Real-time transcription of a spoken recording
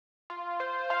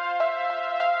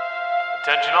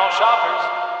Attention all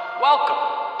shoppers, welcome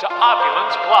to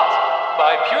Opulence Plaza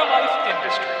by Pure Life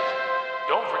Industries.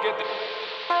 Don't forget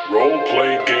the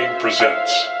Role-Play Game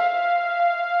presents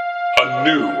a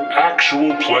new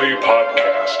actual play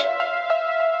podcast.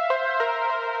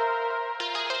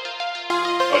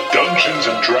 A Dungeons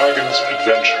 & Dragons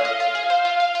adventure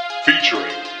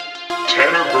featuring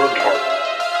Tanner Bernhardt,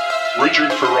 Richard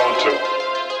Ferranto,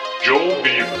 Joel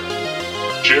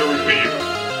Beaver, Jerry Beaver,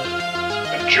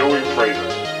 and Joey Prater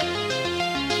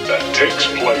that takes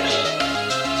place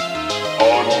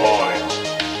online.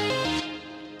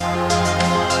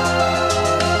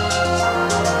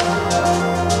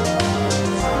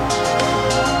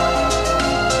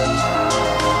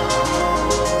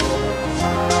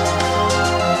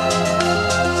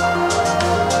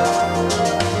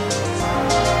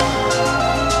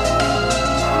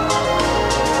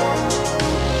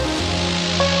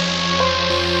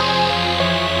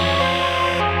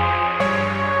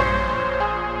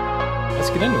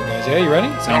 Yeah, you ready?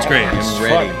 Sounds great. I'm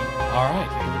ready. All right,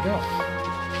 here we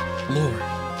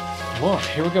go. Lore,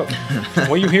 here we go.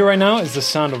 What you hear right now is the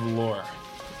sound of lore.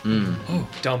 Oh,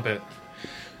 dump it.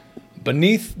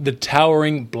 Beneath the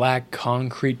towering black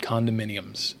concrete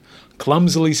condominiums,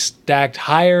 clumsily stacked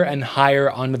higher and higher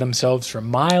onto themselves for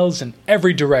miles in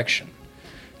every direction,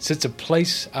 sits a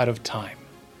place out of time.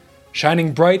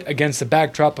 Shining bright against the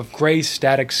backdrop of gray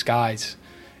static skies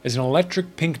is an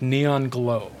electric pink neon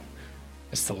glow.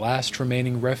 It's the last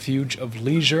remaining refuge of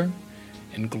leisure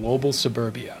in global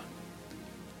suburbia.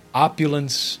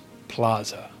 Opulence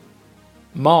Plaza.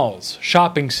 Malls,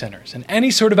 shopping centers, and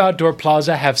any sort of outdoor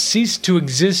plaza have ceased to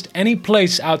exist any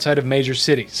place outside of major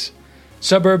cities.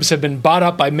 Suburbs have been bought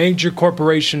up by major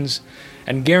corporations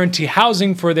and guarantee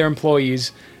housing for their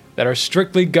employees that are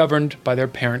strictly governed by their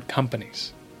parent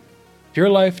companies. Pure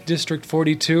Life District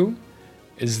 42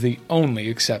 is the only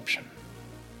exception.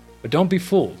 But don't be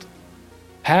fooled.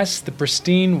 Past the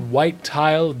pristine white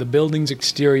tile of the building's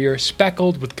exterior,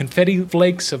 speckled with confetti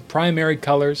flakes of primary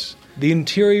colors, the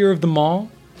interior of the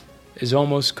mall is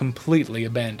almost completely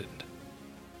abandoned.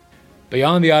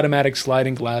 Beyond the automatic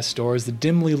sliding glass doors, the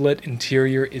dimly lit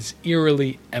interior is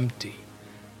eerily empty.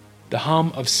 The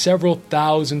hum of several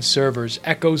thousand servers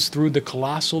echoes through the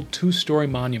colossal two-story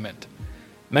monument.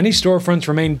 Many storefronts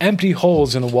remain empty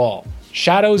holes in the wall.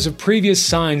 Shadows of previous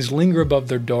signs linger above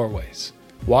their doorways.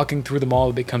 Walking through the mall,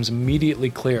 it becomes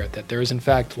immediately clear that there is in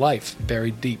fact life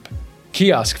buried deep.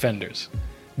 Kiosk vendors,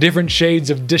 different shades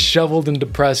of disheveled and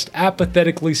depressed,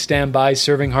 apathetically stand by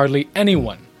serving hardly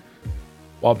anyone,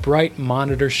 while bright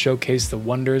monitors showcase the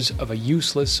wonders of a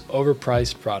useless,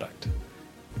 overpriced product.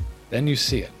 Then you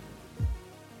see it,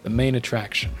 the main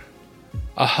attraction.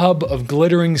 A hub of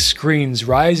glittering screens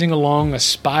rising along a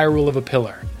spiral of a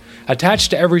pillar. Attached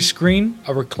to every screen,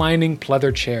 a reclining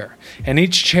pleather chair, and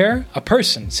each chair, a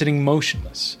person sitting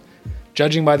motionless.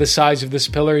 Judging by the size of this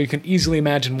pillar, you can easily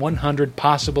imagine 100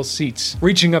 possible seats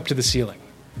reaching up to the ceiling.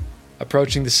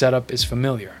 Approaching the setup is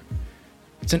familiar.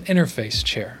 It's an interface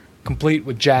chair, complete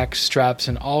with jacks, straps,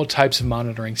 and all types of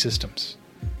monitoring systems.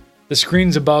 The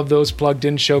screens above those plugged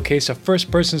in showcase a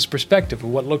first-person's perspective of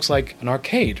what looks like an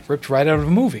arcade ripped right out of a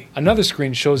movie. Another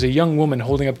screen shows a young woman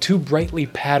holding up two brightly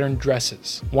patterned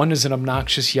dresses. One is an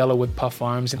obnoxious yellow with puff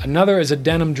arms, and another is a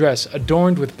denim dress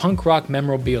adorned with punk rock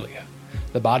memorabilia.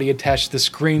 The body attached to the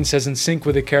screen says in sync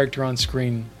with the character on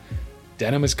screen,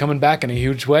 "Denim is coming back in a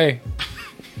huge way."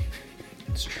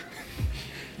 It's true.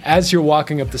 As you're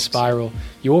walking up the spiral,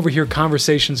 you overhear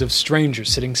conversations of strangers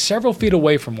sitting several feet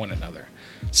away from one another.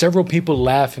 Several people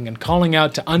laughing and calling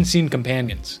out to unseen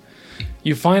companions.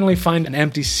 You finally find an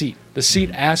empty seat. The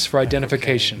seat asks for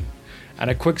identification, and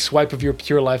a quick swipe of your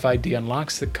Pure Life ID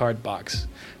unlocks the card box.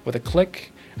 With a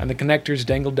click, and the connectors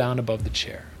dangle down above the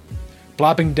chair.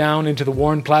 Plopping down into the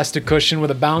worn plastic cushion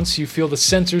with a bounce, you feel the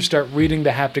sensors start reading the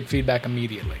haptic feedback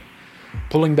immediately.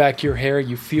 Pulling back your hair,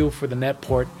 you feel for the net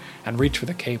port and reach for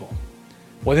the cable.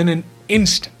 Within an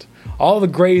instant, all the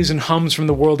grays and hums from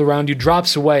the world around you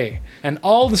drops away, and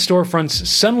all the storefronts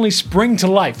suddenly spring to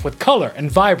life with color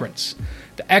and vibrance.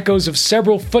 The echoes of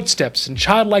several footsteps and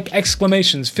childlike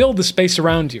exclamations fill the space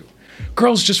around you.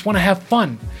 Girls Just Want to Have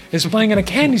Fun is playing in a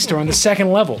candy store on the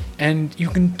second level, and you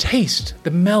can taste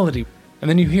the melody. And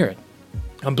then you hear it.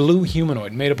 A blue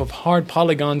humanoid made up of hard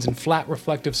polygons and flat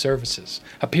reflective surfaces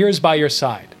appears by your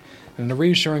side, and in a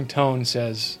reassuring tone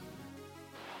says,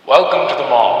 "Welcome to the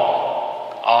mall.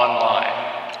 Online."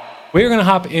 We're going to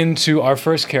hop into our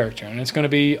first character, and it's going to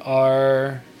be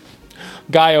our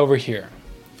guy over here.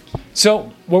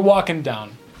 So, we're walking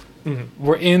down.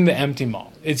 We're in the empty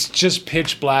mall. It's just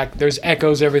pitch black. There's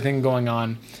echoes, everything going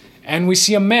on. And we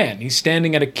see a man. He's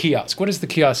standing at a kiosk. What is the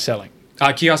kiosk selling?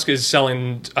 Kiosk is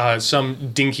selling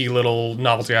some dinky little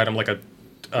novelty item, like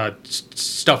a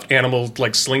stuffed animal,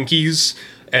 like Slinkies,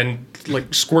 and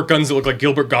like squirt guns that look like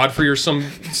Gilbert Godfrey or some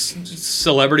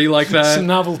celebrity like that. Some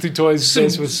novelty toys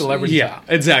based with celebrities. Yeah,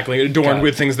 exactly. Adorned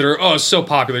with things that are so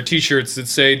popular. T-shirts that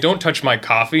say, "Don't touch my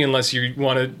coffee unless you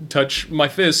want to touch my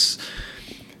fists."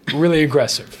 Really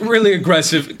aggressive. Really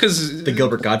aggressive, because The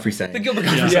Gilbert Godfrey saying. the Gilbert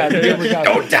Godfrey. Yeah,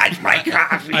 Don't touch my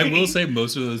coffee. I will say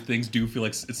most of those things do feel like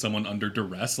it's someone under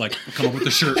duress. Like, come up with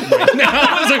the shirt right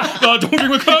now. It's like, oh, don't drink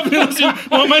my coffee unless you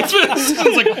want my fist.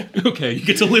 It's like, okay, you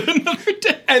get to live another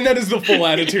day. And that is the full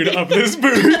attitude of this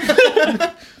booth.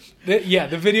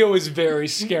 The video is very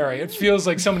scary. It feels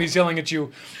like somebody's yelling at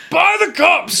you, "Buy the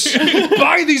cups!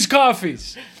 Buy these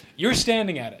coffees!" You're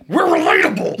standing at it. We're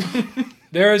relatable.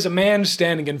 There is a man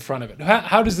standing in front of it.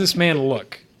 How does this man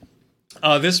look?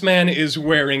 This man is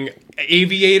wearing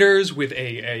aviators with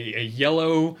a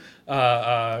yellow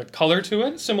color to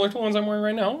it, similar to the ones I'm wearing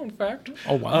right now, in fact.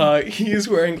 Oh, wow. He is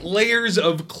wearing layers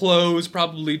of clothes,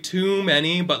 probably too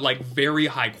many, but like very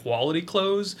high quality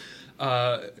clothes,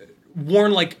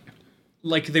 worn like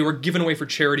they were given away for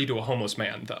charity to a homeless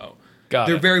man, though.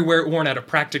 They're very worn out of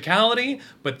practicality,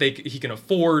 but he can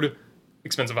afford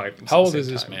expensive items. How old is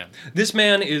this man? This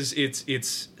man is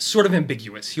it's sort of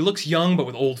ambiguous. He looks young, but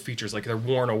with old features, like they're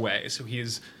worn away. So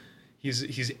he's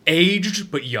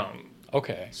aged but young.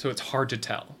 Okay, So it's hard to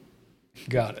tell.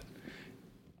 got it.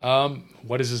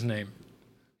 What is his name?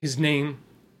 His name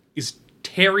is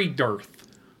Terry Dearth.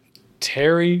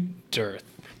 Terry Dearth.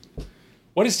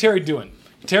 What is Terry doing?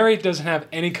 Terry doesn't have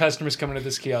any customers coming to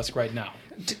this kiosk right now.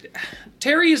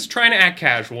 Terry is trying to act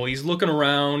casual. He's looking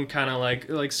around, kind of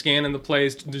like scanning the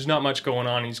place. There's not much going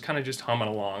on. He's kind of just humming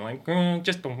along, like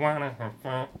just wanna,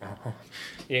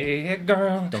 yeah,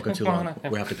 girl. Don't go too long.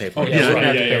 We have to pay for Oh, it.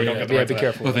 yeah, Yeah, be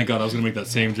careful. Oh, thank God, I was going to make that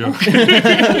same joke.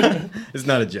 It's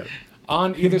not a joke.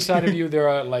 On either side of you, there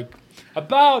are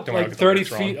about Don't worry, I'll get the 30 words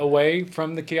feet wrong. away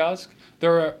from the kiosk.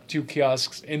 There are two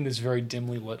kiosks in this very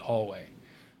dimly lit hallway.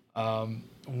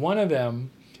 One of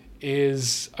them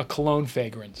is a cologne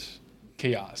fragrance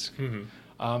kiosk.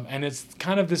 Mm-hmm. And it's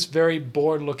kind of this very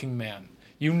bored-looking man.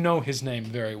 You know his name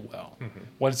very well. Mm-hmm.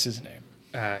 What's his name?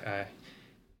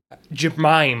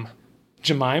 Jemime.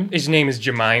 Jemime? His name is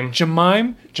Jemime.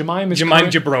 Jemime? Jemime is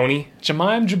Jemime Jabroni.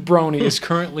 Jemime Jabroni is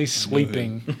currently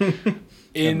sleeping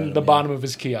in the bottom of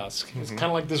his kiosk. It's kind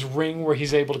of like this ring where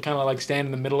he's able to kind of like stand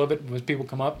in the middle of it when people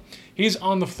come up. He's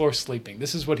on the floor sleeping.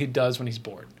 This is what he does when he's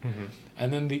bored. Mm-hmm.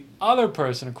 And then the other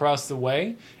person across the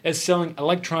way is selling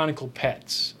electronical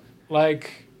pets,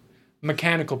 like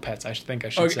mechanical pets. I should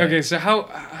say. Okay, so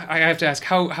I have to ask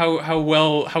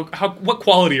what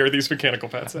quality are these mechanical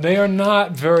pets? They are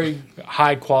not very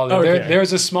high quality. Okay.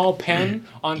 There's a small pen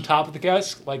on top of the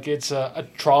desk, like it's a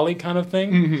trolley kind of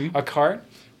thing, a cart.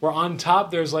 Where on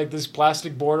top there's like this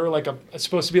plastic border, it's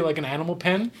supposed to be like an animal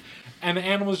pen, and the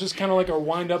animals just kind of like are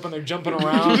wind up and they're jumping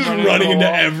around, Just running into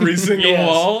wall. every single Yes.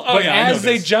 wall. Oh But yeah, I know as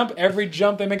they this. jump, every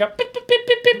jump they make a beep, beep, beep,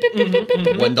 beep, beep, beep, beep, beep, beep,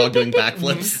 beep. One dog doing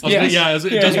backflips. Yes. It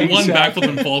does one exactly. backflip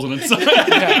and falls on its side.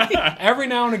 Yeah. Every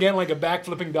now and again, like a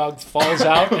backflipping dog falls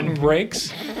out and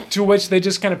breaks, to which they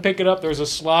just kind of pick it up. There's a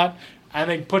slot, and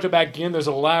they put it back in. There's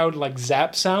a loud like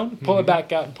zap sound. Pull it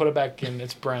back out and put it back in.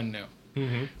 It's brand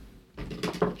new.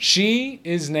 She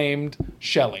is named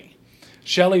Shelly.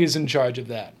 Shelly is in charge of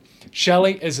that.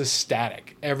 Shelly is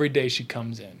ecstatic every day she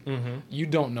comes in. You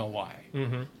don't know why.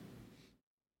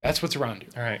 That's what's around you.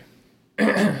 All right.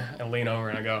 I lean over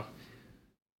and I go,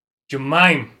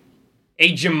 Jemime.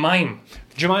 Hey, Jemime.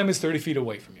 Jemima is 30 feet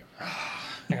away from you.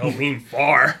 I gotta lean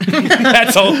far.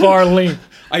 That's how far lean.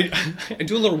 I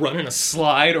do a little run and a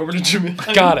slide over to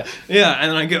Jemime. Got it. Yeah, and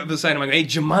then I get up beside him. I go, hey,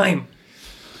 Jemime.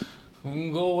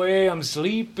 Go away, I'm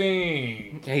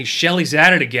sleeping. Hey, Shelly's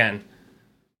at it again.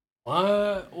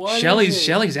 What is it?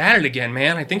 Shelly's at it again,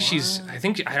 man. I think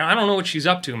I don't know what she's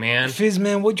up to, man. Fizz,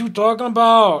 man, what you talking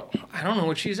about? I don't know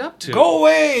what she's up to. Go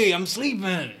away, I'm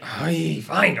sleeping. Hey,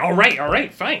 fine. All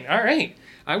right, fine. All right.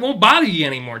 I won't bother you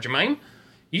anymore, Jemime.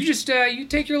 You just, you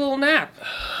take your little nap.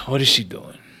 What is she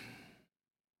doing?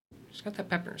 She's got that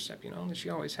pep in her step, that she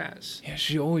always has. Yeah,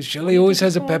 Shelly always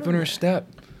has a pep in her step.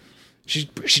 She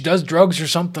does drugs or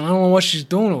something. I don't know what she's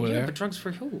doing over Yeah, there. but drugs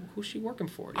for who? Who's she working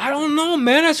for? I don't know,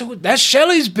 man. That's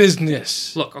Shelly's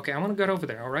business. Look, okay, I want to go over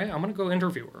there, all right? I'm going to go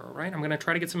interview her, all right? I'm going to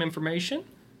try to get some information.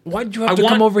 Why'd you have to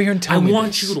come over here and tell me I want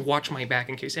this? you to watch my back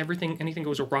in case anything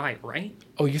goes awry, right?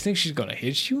 Oh, you think she's gonna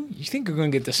hit you? You think you're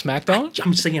gonna get the smackdown?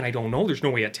 I'm saying I don't know. There's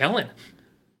no way of telling.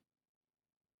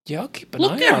 Yeah, I'll keep an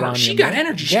Look eye at out her. on She you, got man.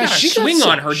 energy. She got a swing some-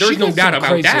 on her. she There's no got doubt some about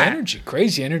crazy that.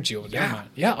 Crazy energy over there, man.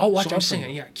 Yeah, I'll watch So I'm out for saying,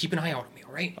 you. yeah, keep an eye out on me,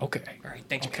 all right? Okay. All right,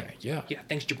 thanks. Okay, Jabroni. yeah. Yeah,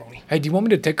 thanks, Jabroni. Hey, do you want me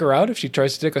to take her out if she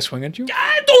tries to take a swing at you?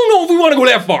 I don't know if we want to go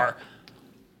that far.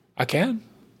 I can.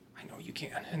 I know you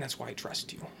can, and that's why I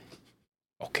trust you.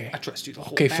 Okay. I trust you the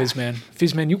whole Okay, bath. Fizzman.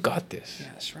 Fizzman, you got this. Yeah,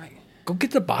 that's right. Go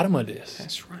get to the bottom of this.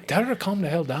 That's right. Tell her to calm the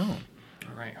hell down.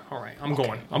 All right. I'm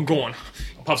going.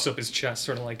 Puffs up his chest,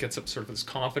 sort of like gets up sort of his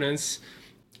confidence.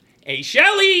 Hey,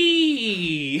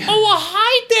 Shelly! Oh,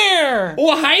 hi there!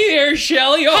 Oh, hi there,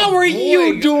 Shelly. Oh, How are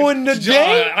you doing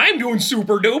today? I'm doing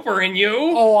super duper, and you?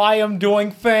 Oh, I am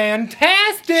doing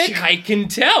fantastic! I can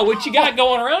tell what you got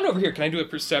going around over here. Can I do a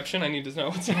perception? I need to know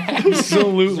what's happening. Is there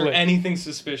Absolutely. anything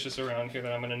suspicious around here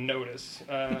that I'm going to notice?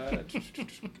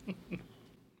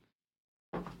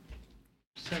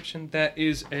 Perception, that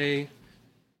is a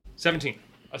 17.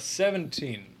 A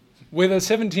 17. With a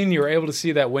 17, you were able to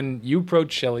see that when you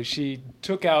approached Shelly, she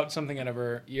took out something out of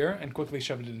her ear and quickly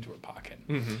shoved it into her pocket.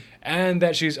 Mm-hmm. And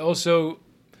that she's also,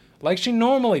 like she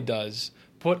normally does,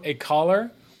 put a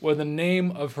collar with the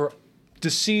name of her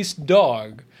deceased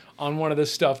dog on one of the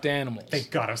stuffed animals.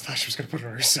 Thank God, I thought she was going to put it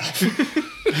on herself.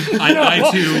 I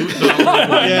too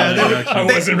thought Yeah, I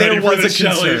wasn't ready there for was this, a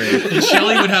concern. and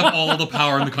Shelly would have all the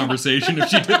power in the conversation if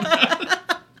she did that.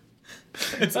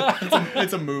 It's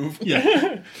a move.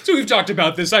 Yeah. So we've talked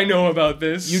about this. I know about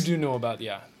this. You do know about,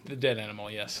 the dead animal,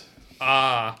 yes.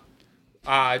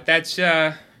 That's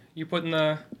you're putting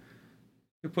the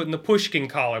pushkin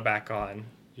collar back on.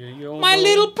 My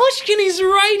little pushkin is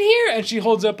right here! And she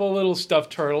holds up a little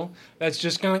stuffed turtle that's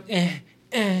just going,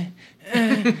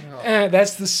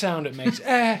 that's the sound it makes.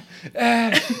 The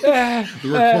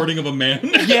recording of a man.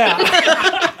 Yeah.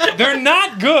 They're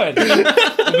not good.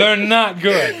 They're not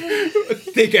good.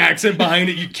 thick accent behind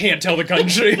it. You can't tell the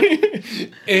country.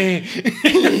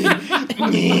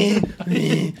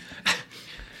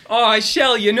 Oh,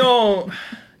 Shell, you know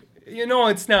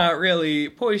it's not really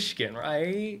Pushkin,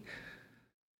 right?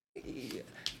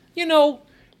 You know,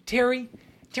 Terry,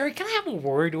 can I have a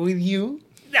word with you?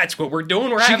 That's what we're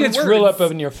doing. We're She having gets words. real up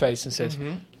in your face and says,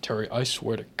 Terry, I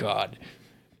swear to God,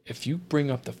 if you bring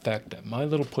up the fact that my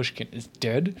little Pushkin is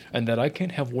dead and that I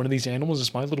can't have one of these animals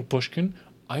as my little Pushkin,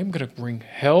 I'm going to bring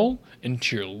hell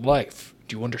into your life.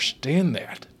 Do you understand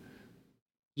that?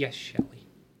 Yes, Shelly.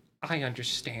 I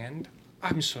understand.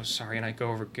 I'm so sorry, and I go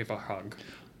over and give a hug.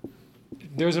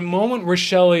 There's a moment where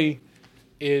Shelly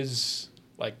is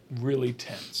like really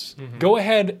tense. Go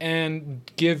ahead and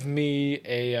give me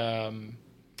a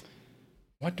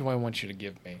what do I want you to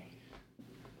give me?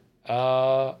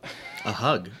 A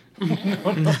hug.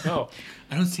 No.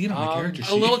 I don't see it on my character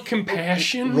sheet. A little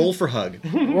compassion. Roll for hug.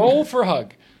 Roll for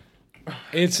hug.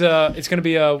 It's gonna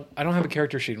be a. I don't have a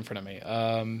character sheet in front of me.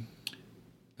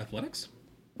 Athletics?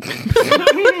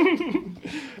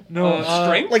 No,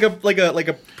 Strength. Like a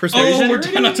persuasion. Oh, we're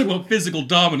not talking about physical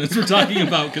dominance. We're talking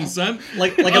about consent.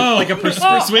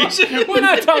 Persuasion. we're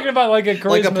not talking about like a charisma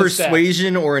Like a stat.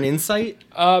 persuasion or an insight.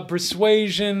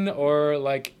 Persuasion or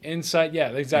like insight. Yeah,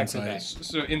 exactly. Insight. That.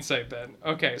 So insight then.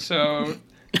 Okay, so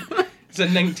it's a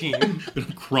 19.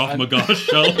 Krav Maga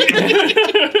Shelly.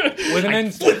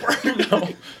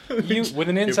 With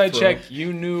an insight check,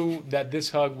 you knew that this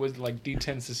hug would like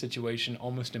detense the situation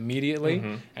almost immediately.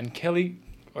 And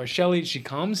Shelly, she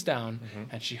calms down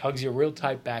and she hugs you real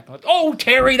tight back. Like, oh,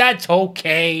 Terry, that's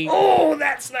okay. Oh,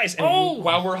 that's nice. And Oh.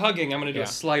 while we're hugging, I'm going to do Yeah. a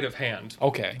sleight of hand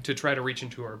Okay. to try to reach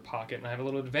into her pocket. And I have a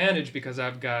little advantage because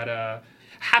I've got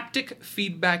haptic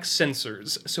feedback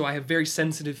sensors. So I have very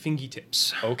sensitive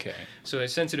fingertips. Okay. So the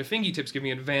sensitive fingertips give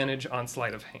me advantage on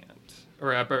sleight of hand.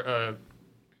 Or,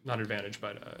 not advantage,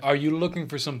 but Are you looking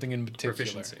for something in particular?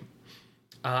 proficiency.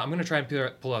 I'm going to try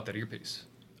and pull out that earpiece.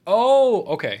 Oh,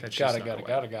 okay. That's Got just it.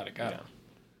 not Got it.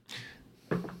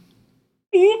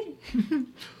 Oop.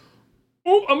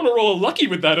 Oop, I'm going to roll a lucky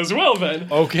with that as well then.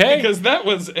 Okay. Because that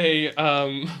was a...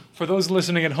 For those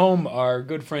listening at home, our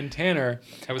good friend Tanner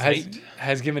That was an 8.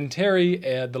 has given Terry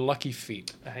the lucky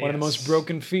feat. One of the most yes.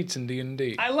 broken feats in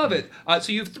D&D. I love it.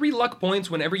 So you have 3 luck points.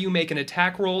 Whenever you make an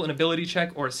attack roll, an ability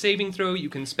check, or a saving throw, you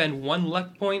can spend 1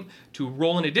 luck point to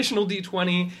roll an additional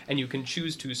d20, and you can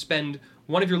choose to spend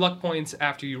 1 of your luck points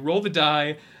after you roll the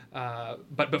die,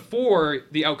 but before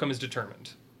the outcome is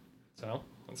determined. So,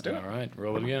 let's do it. All right,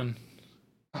 roll it again.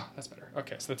 Oh, that's better.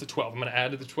 Okay, so that's a 12. I'm going to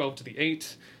add the 12 to the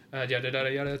 8. Yada, yada,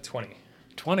 yada, 20.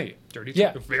 20. Dirty,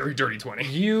 Yeah. very dirty 20.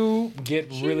 You get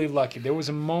really lucky. There was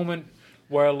a moment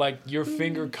where like your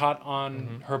finger caught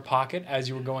on her pocket as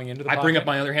you were going into the I pocket. bring up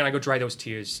my other hand. I go, dry those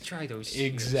tears. Dry those tears.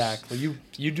 Exactly.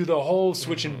 You do the whole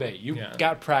switch and bait. You Yeah.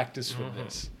 got practice with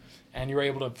this. and you're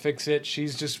able to fix it.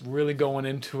 She's just really going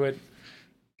into it,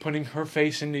 putting her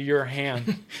face into your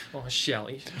hand. Oh,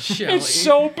 Shelly. It's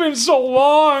been so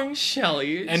long.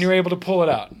 Shelly. And you're able to pull it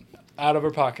out of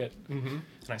her pocket. And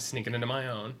I sneak it into my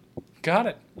own. Got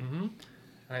it. And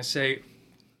I say,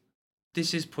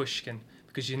 this is Pushkin.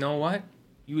 Because you know what?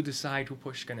 You decide who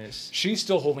Pushkin is. She's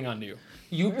still holding on to you.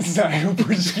 You decide who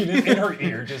Pushkin is in her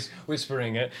ear, just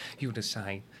whispering it. You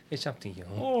decide. It's up to you.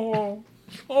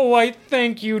 Oh, I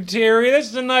thank you, Terry.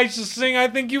 That's the nicest thing I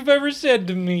think you've ever said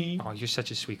to me. Oh, you're such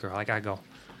a sweet girl. I gotta go.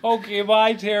 Okay,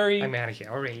 bye, Terry. I'm out of here.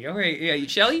 All right. Yeah,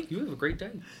 Shelly, you have a great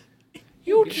day.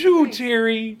 You too,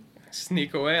 Terry. I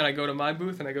sneak away and I go to my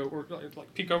booth and I go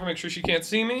peek over, make sure she can't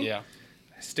see me. Yeah.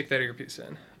 I stick that earpiece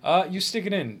in. You stick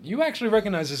it in. You actually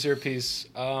recognize this earpiece.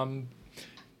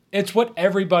 It's what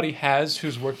everybody has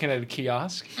who's working at a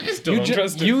kiosk. Still don't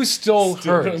trust it. You stole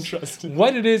hers. Don't trust it.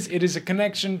 What it is a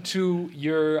connection to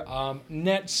your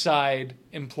net side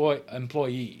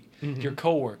employee, your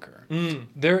coworker.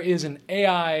 There is an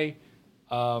AI,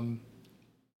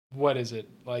 what is it?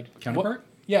 Counterpart?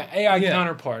 AI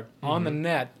counterpart on the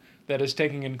net that is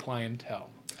taking in clientele.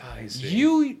 I see.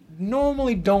 You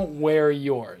normally don't wear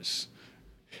yours.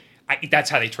 That's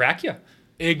how they track you.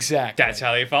 Exactly. That's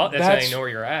how they follow. That's how they know where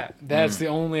you're at. That's the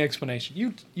only explanation.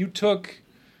 You took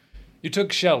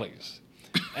Shelley's,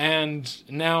 and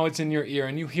now it's in your ear,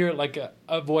 and you hear like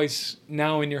a voice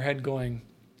now in your head going,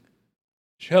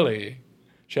 Shelley,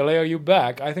 are you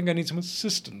back? I think I need some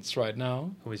assistance right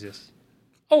now. Who is this?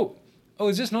 Oh,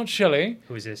 is this not Shelley?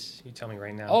 Who is this? You tell me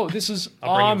right now. Oh, this is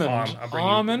I'll bring you Almond. harm. I'll bring you-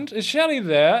 Almond, is Shelley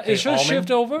there? Hey, Is her Almond? shift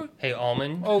over? Hey,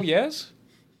 Almond. Oh, yes.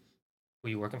 Who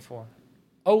are you working for?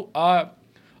 Oh,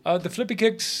 the Flippy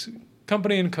Kicks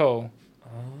Company & Co.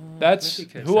 That's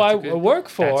Flippy Kicks, who that's I a good- work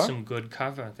for. That's some good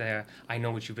cover there. I know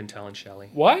what you've been telling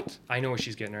Shelly. What? I know where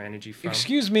she's getting her energy from.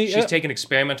 Excuse me. She's taking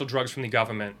experimental drugs from the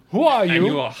government. Who are you? And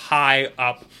you are high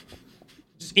up.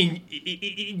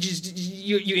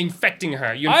 You're infecting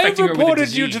her. You're I've infecting her with a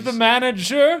reported you to disease. the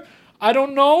manager. I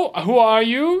don't know. Who are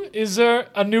you? Is there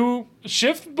a new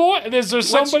shift boy? Is there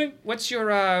somebody? What's your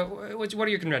what are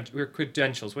your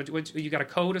credentials? What you got a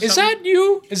code or Is something? that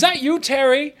you? Is that you,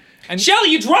 Terry? And Shelly,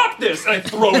 you dropped this! And I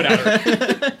throw it at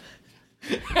her.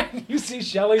 you see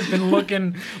Shelley's been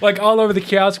looking like all over the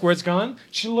kiosk where it's gone.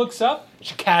 She looks up.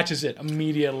 She catches it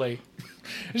immediately.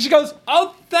 And she goes,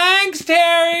 "Oh, thanks,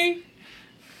 Terry."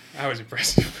 I was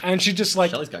impressive. And she just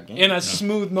like Shelley's got game. in a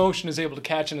smooth motion is able to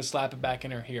catch it and slap it back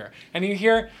in her ear. And you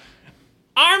hear,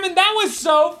 Armin, that was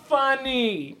so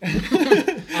funny.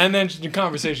 And then the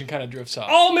conversation kind of drifts off.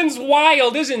 Almond's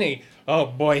wild, isn't he? Oh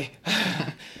boy.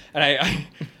 And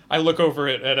I look over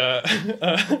at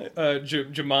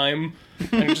Jemime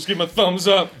and just give him a thumbs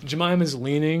up. Jemime is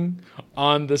leaning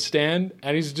on the stand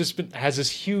and he's just has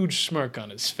this huge smirk on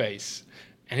his face.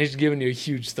 And he's giving you a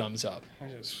huge thumbs up. I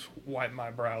just wipe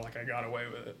my brow like I got away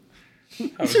with it.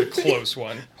 That was a close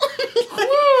one.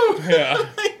 Yeah.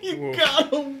 You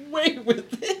got away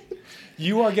with it.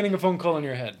 You are getting a phone call in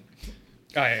your head.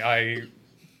 I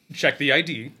check the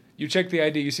ID. You check the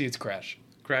ID, you see it's Crash.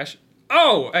 Crash.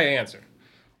 Oh, I answer.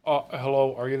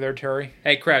 Hello, are you there, Terry?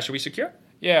 Hey, Crash, are we secure?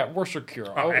 Yeah, we're secure.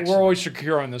 We're excellent. always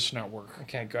secure on this network.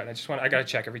 Okay, good. I gotta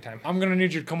check every time. I'm gonna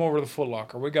need you to come over to the Foot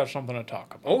Locker. We got something to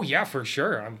talk about. Oh yeah, for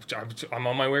sure. I'm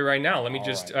on my way right now. Let me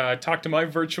just talk to my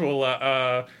virtual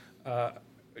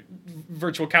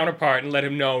counterpart and let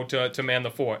him know to man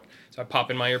the fort. So I pop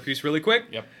in my earpiece really quick.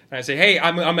 Yep. And I say, hey,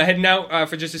 I'm heading out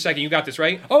for just a second. You got this,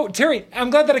 right? Oh, Terry,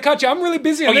 I'm glad that I caught you. I'm really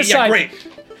busy on this yeah, side. great.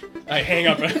 I hang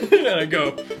up and I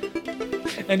go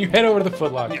And you head over to the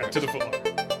Foot Locker. to the Foot Locker.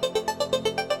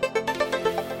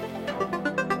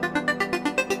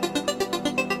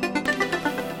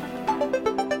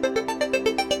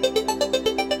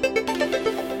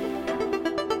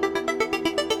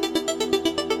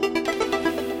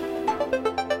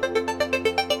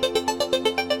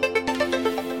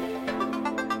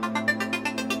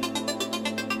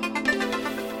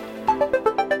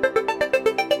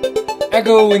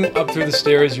 Echoing up through the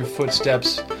stairs, your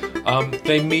footsteps,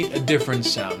 they meet a different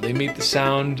sound. They meet the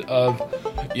sound of,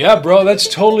 yeah, bro, that's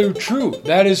totally true.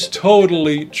 That is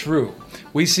totally true.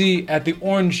 We see at the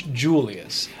Orange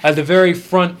Julius, at the very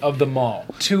front of the mall,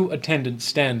 two attendants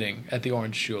standing at the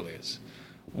Orange Julius.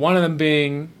 One of them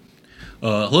being...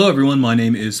 Hello, everyone. My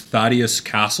name is Thaddeus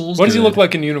Castles. What does he look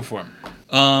like in uniform?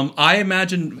 I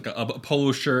imagine a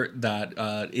polo shirt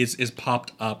that is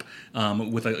popped up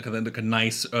with a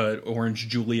nice Orange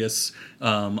Julius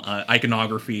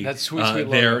iconography. That's sweet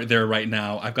logo. there right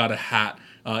now. I've got a hat.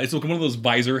 It's like one of those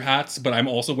visor hats, but I'm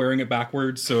also wearing it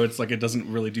backwards, so it's like it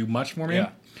doesn't really do much for me.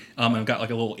 Yeah. I've got like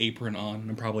a little apron on, and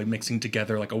I'm probably mixing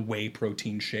together like a whey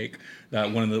protein shake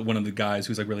that one of the guys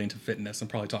who's like really into fitness. I'm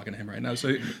probably talking to him right now.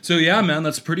 So yeah, man,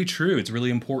 that's pretty true. It's really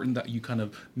important that you kind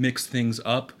of mix things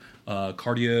up,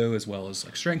 cardio as well as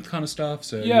like strength kind of stuff.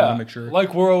 So you want to make sure,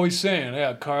 like we're always saying,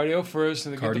 cardio first,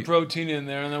 and then get the protein in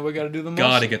there, and then we got to do the muscles.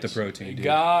 Gotta get the protein. Dude.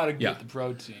 Gotta get the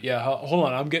protein. Yeah, hold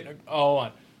on, hold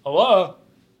on. Hello.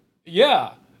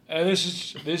 Yeah.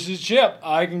 This is Chip.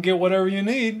 I can get whatever you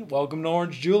need. Welcome to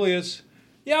Orange Julius.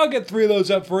 Yeah, I'll get 3 of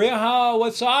those up for you.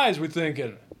 What size we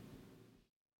thinking?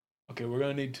 Okay, we're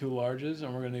going to need 2 larges,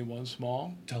 and we're going to need 1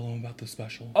 small. Tell them about the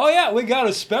special. Oh, yeah, we got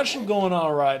a special going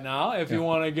on right now. If you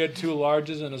want to get 2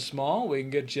 larges and a small, we can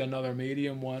get you another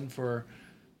medium one for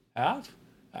half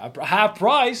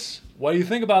price. What do you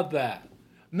think about that?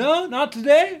 No, not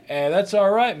today? Hey, that's all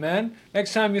right, man.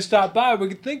 Next time you stop by, we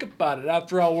can think about it.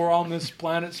 After all, we're on this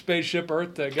planet, spaceship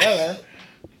Earth together.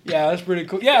 Yeah, that's pretty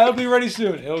cool. Yeah, it'll be ready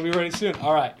soon.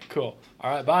 All right, cool. All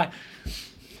right, bye.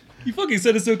 You fucking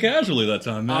said it so casually that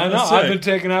time, man. I know. I've been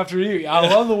taking after you. I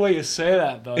love the way you say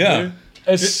that, though, dude.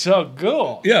 It's so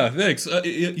cool. Yeah, thanks.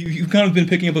 You've kind of been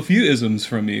picking up a few isms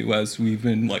from me as we've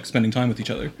been like spending time with each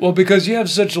other. Well, because you have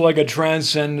such like a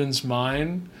transcendence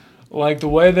mind. Like, the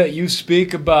way that you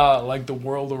speak about, like, the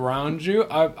world around you,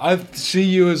 I see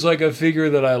you as, like, a figure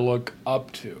that I look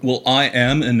up to. Well, I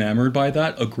am enamored by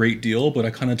that a great deal, but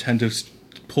I kind of tend to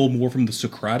pull more from the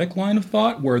Socratic line of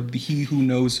thought, where he who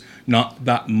knows not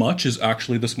that much is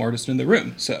actually the smartest in the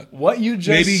room. So what you just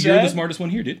maybe said, you're the smartest one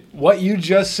here, dude. What you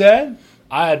just said,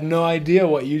 I had no idea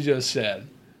what you just said.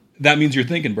 That means you're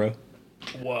thinking, bro.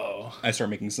 Whoa. I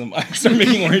start making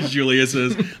Orange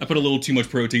Julius's. I put a little too much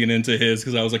protein into his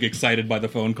because I was like excited by the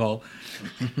phone call.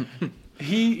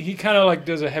 He kind of like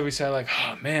does a heavy sigh, like,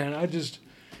 oh man,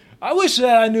 I wish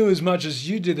that I knew as much as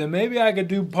you did, and maybe I could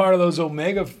do part of those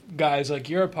Omega guys like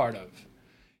you're a part of.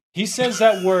 He says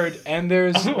that word, and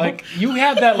there's like, you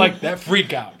have that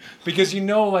freak out because you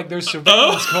know like there's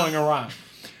surveillance going around.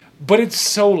 But it's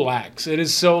so lax. It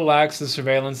is so lax, the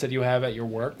surveillance that you have at your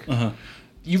work. Uh-huh.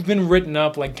 You've been written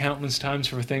up like countless times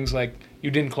for things like you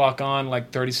didn't clock on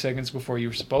like 30 seconds before you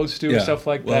were supposed to, or stuff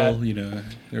like that. Well, you know,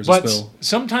 there's but a spill.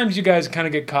 Sometimes you guys kind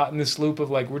of get caught in this loop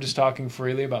of like we're just talking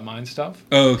freely about mind stuff.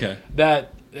 Oh, okay.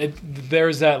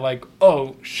 There's that like,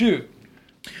 oh shoot.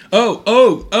 The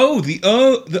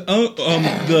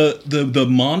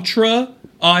mantra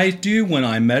I do when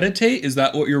I meditate, is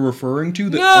that what you're referring to?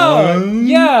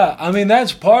 Yeah, I mean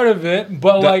that's part of it,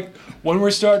 but like when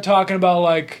we start talking about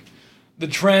like the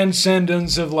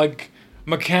transcendence of like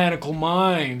mechanical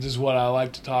minds is what I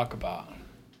like to talk about.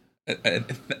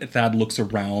 Thad looks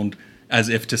around as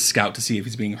if to scout to see if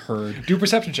he's being heard. Do a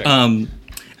perception check.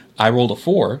 I rolled a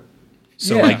 4,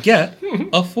 so I get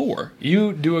a 4.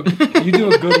 You do a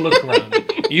good look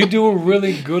around. You do a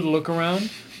really good look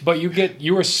around, but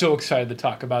you are so excited to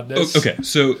talk about this. Okay,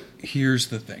 so here's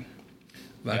the thing.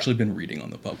 I've actually been reading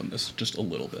on the pub on this just a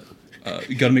little bit.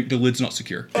 You gotta make the lid's not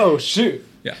secure. Oh shoot.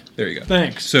 Yeah, there you go.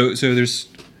 Thanks. So there's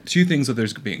 2 things that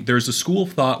there's being. There's a school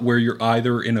of thought where you're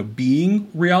either in a being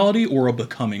reality or a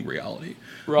becoming reality.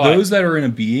 Right. Those that are in a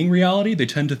being reality, they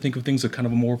tend to think of things kind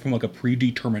of more from like a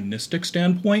predeterministic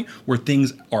standpoint, where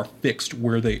things are fixed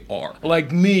where they are.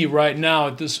 Like me right now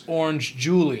at this Orange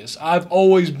Julius. I've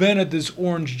always been at this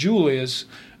Orange Julius,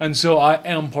 and so I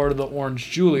am part of the Orange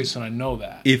Julius, and I know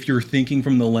that. If you're thinking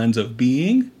from the lens of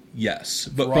being, yes.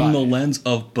 But from the lens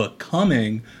of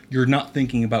becoming, you're not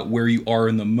thinking about where you are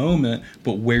in the moment,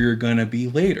 but where you're going to be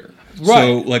later. Right.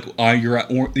 So, like, you're at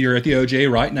the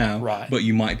OJ right now, but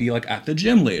you might be, like, at the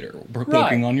gym later,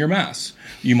 working on your mass.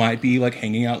 You might be, like,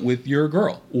 hanging out with your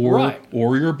girl, or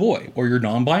your boy, or your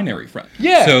non-binary friend.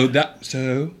 Yeah.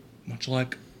 So much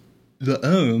like the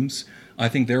Ohms, I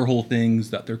think their whole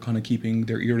things that they're kind of keeping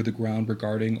their ear to the ground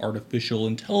regarding artificial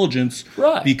intelligence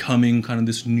becoming kind of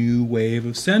this new wave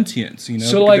of sentience, you know?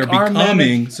 So, like, they're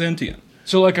becoming sentient.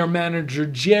 So, like, our manager,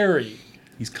 Jerry...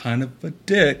 He's kind of a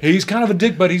dick. He's kind of a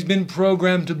dick, but he's been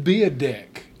programmed to be a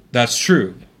dick. That's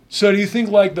true. So do you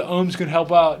think, like, the Ohms could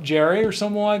help out Jerry or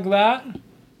someone like that?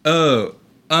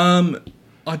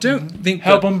 I don't think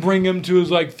help him bring him to his,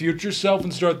 like, future self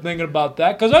and start thinking about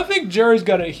that? Because I think Jerry's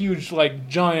got a huge, like,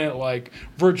 giant, like,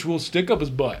 virtual stick up his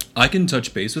butt. I can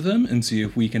touch base with him and see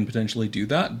if we can potentially do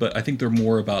that, but I think they're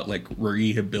more about, like,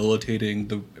 rehabilitating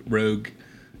the rogue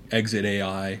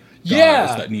Exit.AI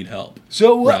guys that need help.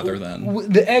 So rather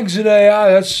than the Exit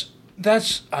AI,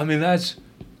 that's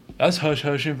That's hush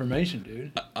hush information,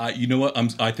 dude. You know what?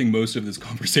 I think most of this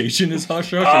conversation is hush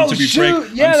hush. Oh, and to be shoot.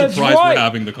 frank, Yeah, I'm that's surprised right. we're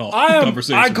having the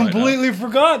conversation. I completely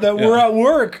forgot that we're at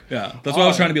work. Yeah, that's why I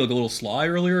was trying to be like a little sly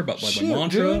earlier about like my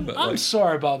mantra. Dude, But I'm like,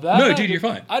 sorry about that. No, dude, you're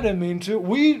fine. I didn't mean to.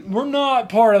 We're not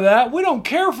part of that. We don't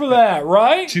care for that,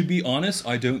 right? to be honest,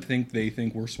 I don't think they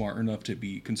think we're smart enough to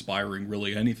be conspiring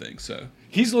really anything. So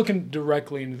He's looking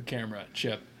directly into the camera,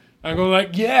 Chip. I go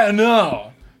like, yeah,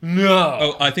 no.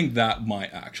 oh, I think that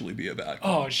might actually be a bad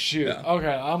call. Oh shoot. Yeah. Okay,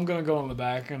 I'm gonna go in the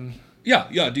back and.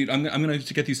 Yeah, dude. I'm gonna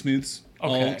get these smooths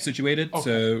Okay. all situated. Okay.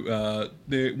 So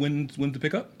when to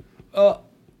pick up? Oh,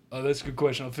 that's a good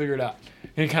question. I'll figure it out.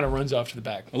 And he kind of runs off to the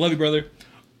back. I love you, brother.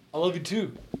 I love you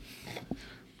too.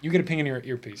 You get a ping in your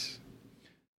earpiece.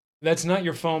 That's not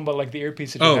your phone, but like the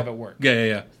earpiece that you have at work.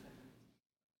 Yeah.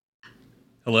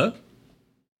 Hello?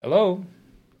 Hello,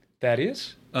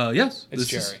 Thaddeus. Yes. It's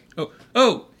this is- Jerry.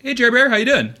 Oh, hey, Jerry Bear, how you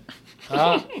doing?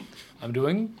 I'm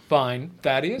doing fine,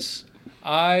 Thaddeus.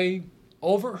 I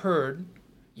overheard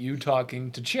you talking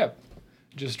to Chip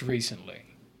just recently.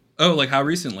 Oh, like how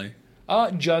recently?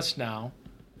 Just now.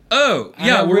 Oh, And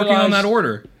yeah, I we're working on realized- that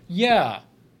order. Yeah,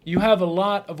 you have a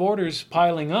lot of orders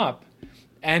piling up,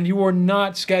 and you are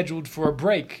not scheduled for a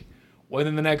break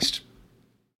within the next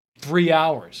 3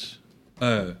 hours.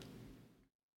 Oh.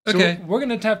 So Okay. we're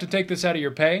going to have to take this out of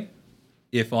your pay.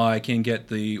 If I can get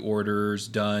the orders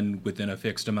done within a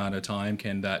fixed amount of time,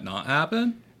 can that not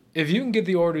happen? If you can get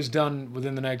the orders done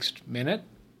within the next minute,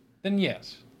 then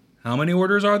yes. How many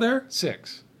orders are there?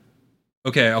 6.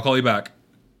 Okay, I'll call you back.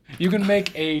 You can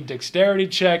make a dexterity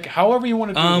check, however you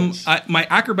want to do this. My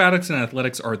acrobatics and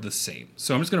athletics are the same,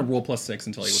 so I'm just gonna roll +6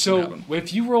 and tell you what's gonna So happen.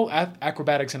 if you roll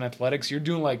acrobatics and athletics, you're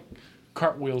doing like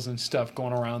cartwheels and stuff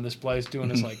going around this place, doing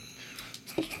this like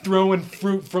throwing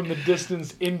fruit from the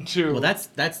distance into. Well, that's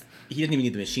he didn't even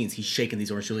need the machines. He's shaking these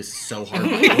orange julius so hard.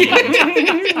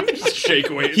 Shake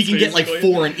weights. He can get like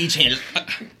basically. 4 in each hand.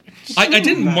 I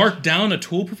didn't mark down a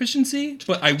tool proficiency,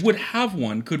 but I would have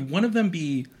one. Could one of them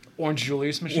be Orange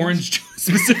Julius machines. orange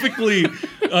specifically?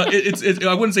 It's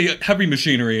I wouldn't say heavy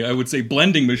machinery. I would say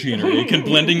blending machinery. Can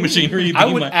blending machinery be I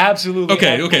would my... absolutely.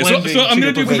 Okay. add So blending I'm to gonna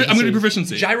the do proficiency.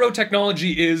 proficiency. Gyro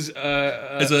technology is Is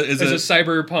a a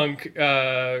cyberpunk.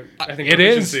 I think It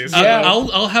is. proficiency. Yeah.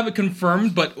 I'll have it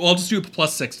confirmed, but I'll just do a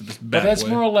 +6 to this bad But that's boy.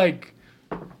 more like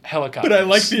helicopters. But I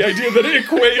like the idea that it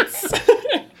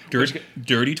equates.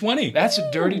 Dirty 20. That's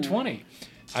a dirty 20.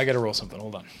 I gotta roll something.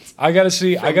 Hold on. I gotta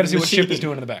see what Chip is machine.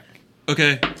 doing in the back.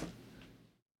 Okay.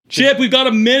 Chip, we've got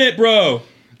a minute, bro.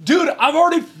 Dude, I've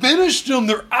already finished them.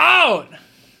 They're out.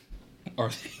 Are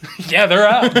they? Yeah, they're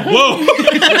out.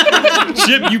 Whoa.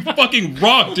 Chip, you fucking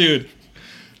rock, dude.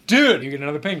 Dude, you get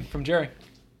another ping from Jerry.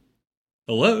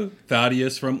 Hello,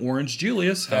 Thaddeus from Orange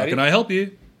Julius. How Thaddeus? can I help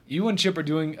you? You and Chip are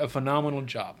doing a phenomenal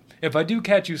job. If I do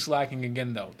catch you slacking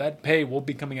again, though, that pay will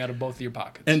be coming out of both of your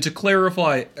pockets. And to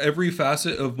clarify, every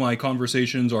facet of my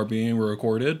conversations are being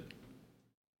recorded.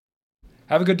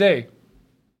 Have a good day.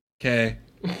 Okay.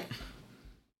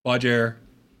 Bye, Jer.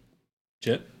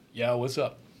 Chip, Yeah, what's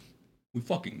up? we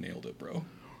fucking nailed it, bro.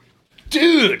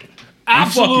 Dude, We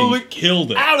absolutely fucking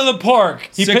killed it. out of the park.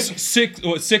 He picked-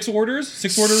 Six orders?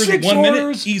 Six orders in Six 1 minute?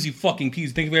 orders? Easy fucking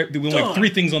peasy. Think of it. We only Done. like 3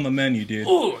 things on the menu, dude.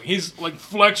 Ooh, he's like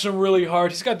flexing really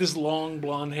hard. He's got this long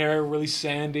blonde hair, really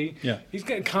sandy. Yeah. He's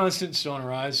got constant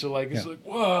stoner eyes, so like he's Yeah. like,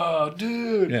 whoa,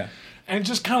 dude. Yeah. And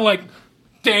just kind of like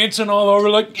dancing all over,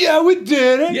 like, yeah, we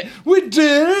did it. Yeah. We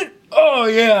did it. Oh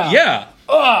yeah.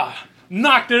 Yeah.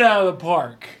 Knocked it out of the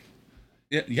park.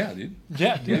 Yeah, dude.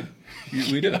 Yeah, dude.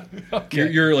 We did. Okay.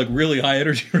 You're like really high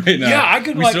energy right now. Yeah, I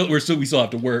could, we like- still have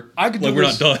to work. I could like do we're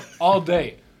this not done. all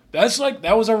day.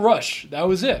 That was a rush. That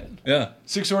was it. Yeah.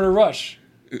 6 order rush.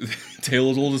 Tale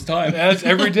as old as time. That's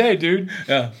every day, dude.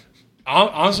 Yeah.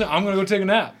 Honestly, I'm gonna go take a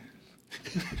nap.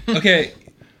 Okay.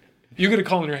 You get a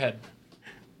call in your head.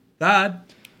 Dad.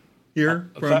 Here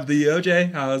from Fa- the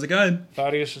OJ. How's it going?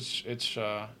 Thaddeus, it's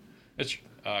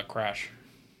Crash.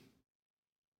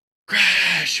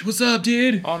 Crash. What's up,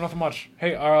 dude? Oh, nothing much.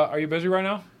 Hey, are you busy right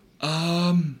now?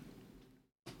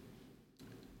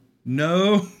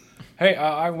 No.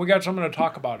 Hey, we got something to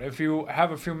talk about. If you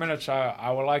have a few minutes,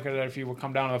 I would like it if you would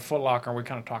come down to the Foot Locker and we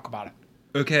kind of talk about it.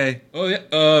 Okay. Oh yeah.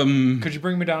 Could you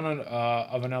bring me down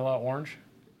a vanilla orange?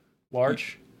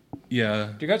 Large?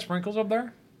 Yeah. Do you got sprinkles up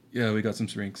there? Yeah. We got some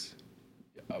drinks.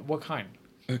 What kind?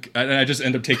 Okay. And I just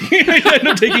end up taking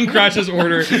Crash's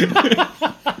order.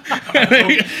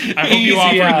 I hope you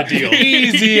offer him the deal.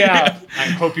 Easy out. I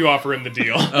hope you offer him the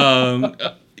deal.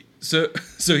 So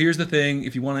here's the thing: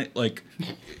 if you wanted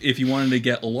to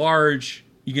get a large,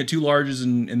 You get 2 larges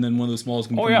and then one of the smalls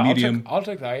can Oh become yeah, medium. I'll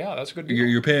take that. Yeah, that's a good deal.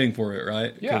 You're paying for it,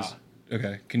 right? Yeah.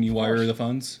 Okay. Can you wire the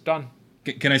funds? Done.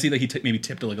 Can I see that he maybe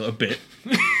tipped like a bit,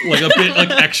 like a bit like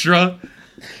extra?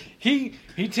 He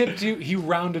tipped you. He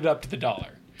rounded up to the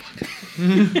dollar.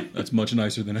 That's much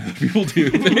nicer than other people do.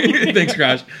 Thanks,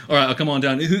 Crash. All right, I'll come on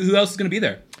down. Who else is going to be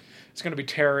there? It's going to be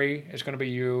Terry. It's going to be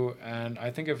you. And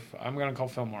I think I'm going to call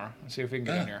Fillmore and see if we can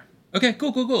get in here. Okay,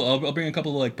 cool. I'll bring a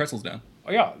couple of like pretzels down.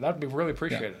 Oh yeah, that'd be really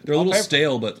appreciated. They're a little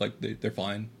stale, but like they're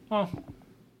fine. Oh,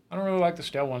 I don't really like the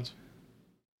stale ones.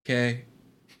 Okay.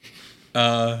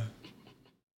 All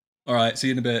right. See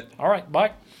you in a bit. All right,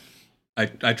 bye.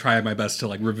 I try my best to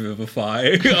like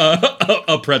revivify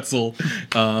a pretzel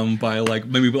by like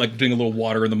maybe like doing a little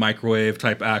water in the microwave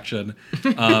type action.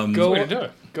 Go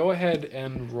ahead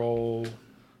and roll.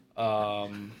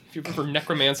 If you prefer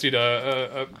necromancy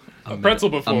to a pretzel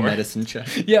before. A medicine check.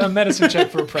 Yeah, a medicine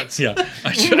check for a pretzel. Yeah,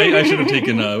 I should have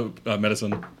taken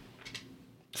medicine.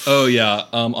 Oh yeah,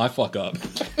 I fuck up.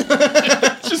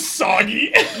 It's just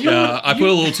soggy. Yeah, I put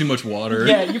a little too much water.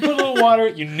 Yeah, you put a little water,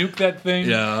 you nuke that thing.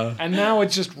 Yeah. And now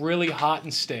it's just really hot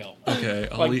and stale. Okay.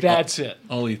 That's it.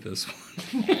 I'll eat this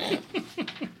one.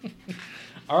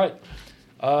 All right.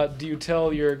 Do you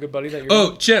tell your good buddy that you're...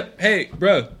 Oh, Chip. Hey,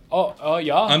 bro. Oh,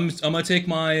 yeah? I'm gonna take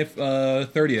my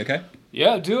 30, okay?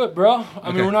 Yeah, do it, bro. I mean,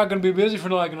 Okay. we're not going to be busy for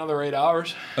like another 8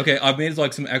 hours. Okay, I've made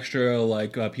like some extra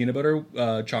like peanut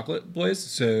butter chocolate boys.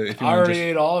 So if you I want already just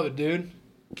ate all of it, dude.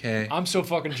 okay, I'm so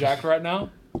fucking jacked right now.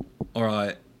 all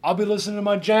right. I'll be listening to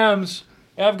my jams.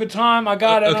 Have a good time. I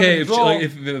got it. Okay, under control.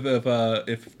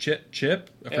 if Chip,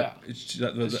 Yeah. it's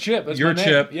Chip. That's you're my name.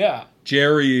 Chip. Yeah.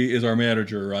 Jerry is our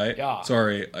manager, right? Yeah.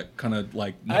 Sorry, I kind of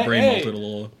like my Hey, brain hey. melted a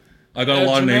little. I got a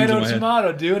lot of names in my head.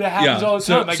 Tomato, dude. It happens all the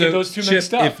time. I get those two Chip,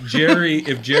 mixed up.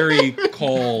 If Jerry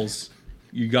calls,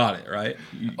 you got it, right?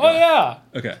 Yeah.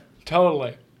 Okay.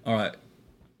 Totally. All right.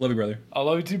 Love you, brother. I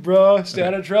love you too, bro. Stay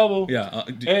out of trouble. Yeah.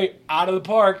 Hey, out of the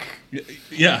park.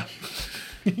 Yeah.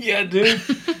 Yeah, dude.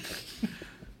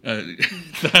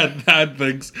 That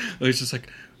thinks it's just like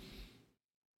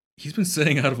he's been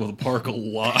staying out of the park a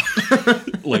lot,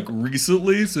 like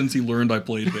recently since he learned I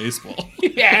played baseball.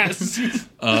 Yes.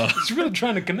 He's really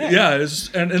trying to connect. Yeah,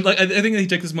 and like I think that he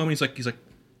takes this moment. He's like,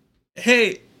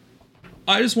 hey,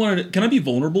 I just wanted to, can I be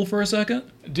vulnerable for a second?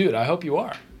 Dude, I hope you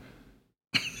are.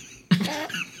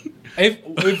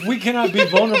 If we cannot be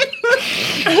vulnerable,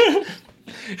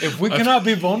 if we cannot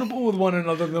be vulnerable with one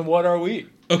another, then what are we?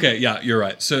 Okay, yeah, you're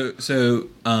right. So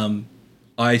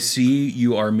I see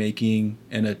you are making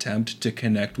an attempt to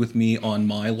connect with me on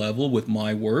my level with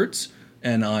my words,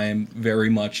 and I'm very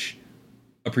much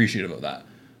appreciative of that.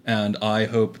 And I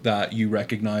hope that you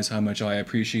recognize how much I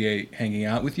appreciate hanging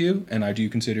out with you, and I do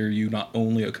consider you not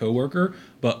only a coworker,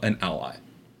 but an ally.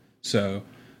 So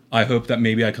I hope that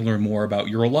maybe I can learn more about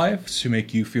your life to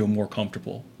make you feel more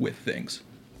comfortable with things.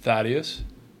 Thaddeus,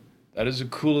 that is the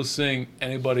coolest thing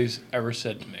anybody's ever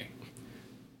said to me.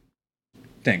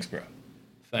 Thanks, bro.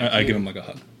 Thank I you. give him like a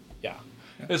hug. Yeah.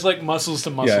 It's like muscles to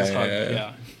muscles hug. Yeah.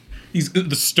 Yeah. He's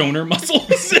the stoner muscles.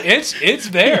 It's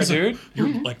there, dude. You're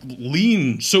like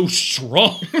lean, so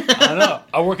strong. I know.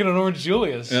 I work in an Orange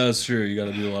Julius. Yeah, that's true. You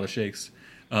got to do a lot of shakes.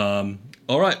 All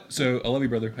right. So I love you,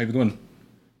 brother. How you doing?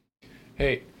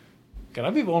 Hey, can I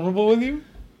be vulnerable with you?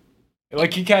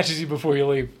 Like he catches you before you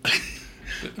leave.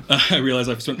 I realize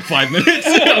I've spent 5 minutes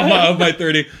of my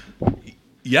 30.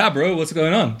 Yeah, bro. What's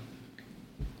going on?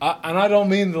 And I don't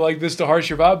mean like this to harsh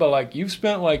your vibe, but like you've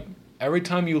spent like every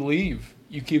time you leave,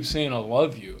 you keep saying I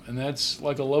love you, and that's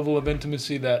like a level of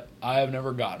intimacy that I have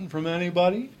never gotten from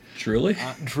anybody. Truly?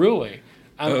 Truly,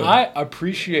 and Oh. I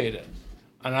appreciate it,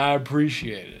 and I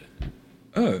appreciate it.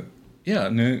 Oh, yeah.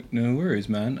 No worries,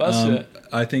 man. That's it.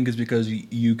 I think it's because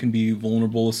you can be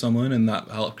vulnerable with someone, and that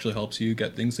actually helps you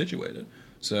get things situated.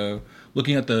 So,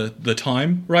 looking at the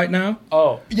time right now.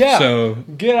 Oh yeah. So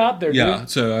get out there, yeah. dude.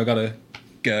 So I gotta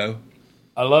go.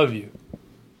 I love you.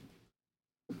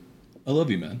 I love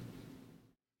you, man.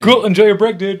 Cool. Enjoy your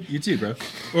break, dude. You too, bro.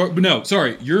 But no,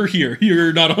 sorry. You're here.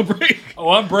 You're not on break. Oh,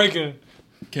 I'm breaking.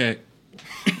 Okay.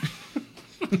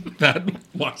 That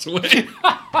walks away.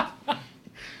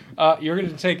 You're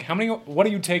gonna take how many? What are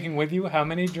you taking with you? How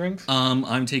many drinks?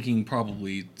 I'm taking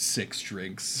probably 6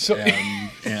 drinks So-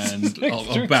 and Six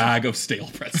a drinks. bag of stale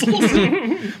pretzels.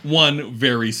 One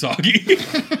very soggy.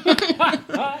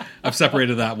 I've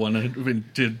separated that one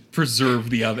to preserve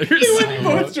the others.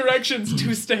 Both directions,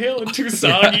 too stale and too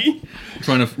soggy.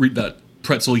 Trying to reach that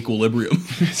pretzel equilibrium.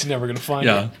 It's never gonna find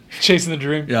Yeah. it. Chasing the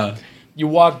dream. Yeah. You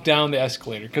walk down the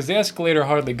escalator because the escalator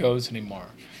hardly goes anymore,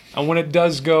 and when it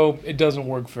does go, it doesn't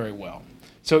work very well.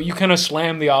 So you kind of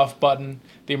slam the off button,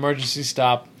 the emergency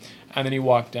stop, and then you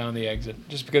walk down the exit,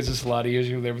 just because it's a lot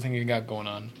easier with everything you got going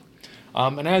on.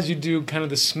 And as you do, kind of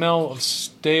the smell of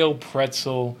stale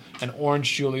pretzel and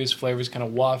orange Julius flavors kind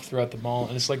of waft throughout the mall,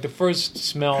 and it's like the first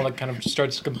smell that kind of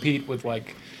starts to compete with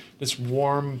like this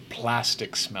warm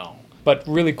plastic smell. But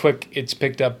really quick, it's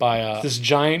picked up by this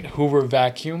giant Hoover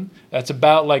vacuum that's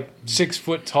about like 6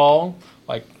 foot tall,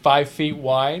 like 5 feet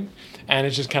wide, and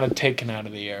it's just kind of taken out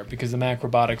of the air because the Mac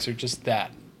robotics are just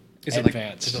that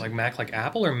advanced. Is it like Mac like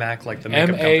Apple or Mac like the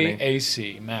makeup company?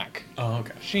 MAAC, Mac. Oh,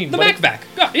 okay. Sheen, The Mac Vac.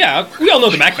 Yeah, we all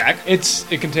know the Mac Vac.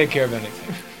 It can take care of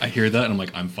anything. I hear that and I'm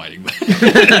like, I'm fighting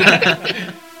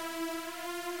that.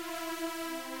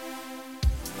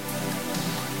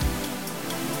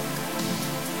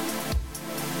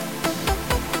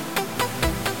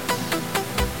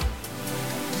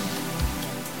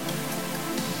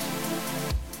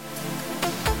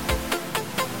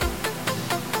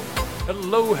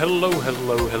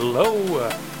 Hello.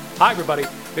 Hi, everybody.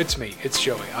 It's me. It's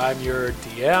Joey. I'm your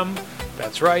DM.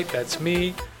 That's right. That's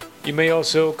me. You may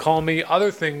also call me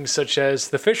other things such as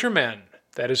the fisherman.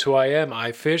 That is who I am.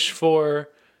 I fish for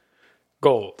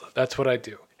gold. That's what I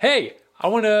do. Hey, I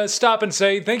want to stop and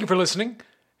say thank you for listening.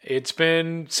 It's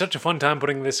been such a fun time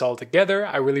putting this all together.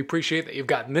 I really appreciate that you've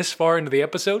gotten this far into the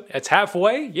episode. It's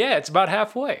halfway. Yeah, it's about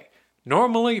halfway.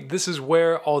 Normally, this is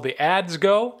where all the ads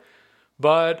go.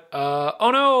 But,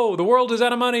 oh no, the world is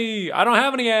out of money. I don't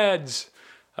have any ads.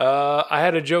 I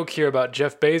had a joke here about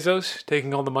Jeff Bezos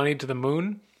taking all the money to the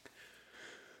moon.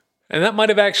 And that might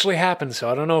have actually happened,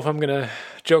 so I don't know if I'm going to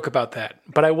joke about that.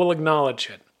 But I will acknowledge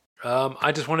it.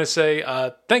 I just want to say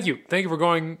thank you. Thank you for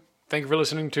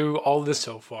listening to all of this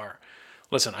so far.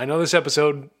 Listen, I know this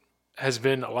episode has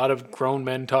been a lot of grown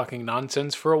men talking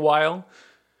nonsense for a while.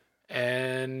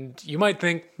 And you might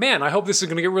think, man, I hope this is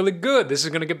going to get really good. This is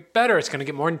going to get better. It's going to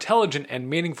get more intelligent and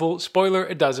meaningful. Spoiler,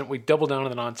 it doesn't. We double down on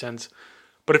the nonsense.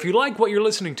 But if you like what you're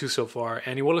listening to so far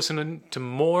and you will listen to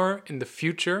more in the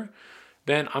future,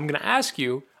 then I'm going to ask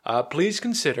you, please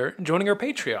consider joining our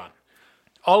Patreon.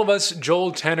 All of us,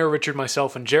 Joel, Tanner, Richard,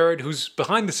 myself, and Jared, who's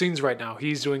behind the scenes right now,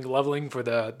 he's doing leveling for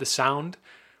the sound,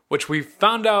 which we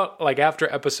found out like after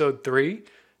episode 3,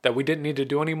 that we didn't need to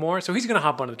do anymore, so he's going to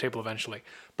hop onto the table eventually.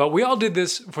 But we all did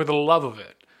this for the love of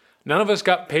it. None of us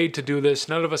got paid to do this.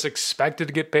 None of us expected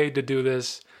to get paid to do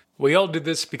this. We all did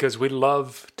this because we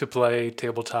love to play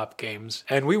tabletop games,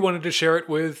 and we wanted to share it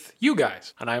with you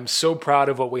guys. And I am so proud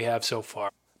of what we have so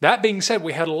far. That being said,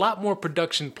 we had a lot more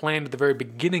production planned at the very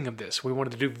beginning of this. We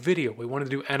wanted to do video. We wanted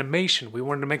to do animation. We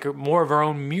wanted to make more of our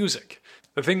own music.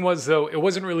 The thing was, though, it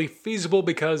wasn't really feasible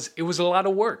because it was a lot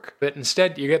of work. But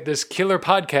instead, you get this killer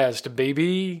podcast,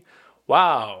 baby.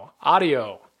 Wow.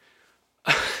 Audio.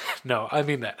 No, I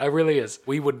mean that. It really is.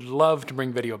 We would love to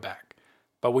bring video back.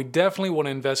 But we definitely want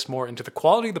to invest more into the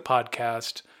quality of the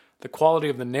podcast, the quality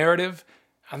of the narrative,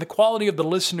 and the quality of the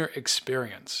listener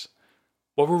experience.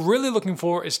 What we're really looking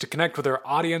for is to connect with our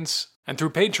audience. And through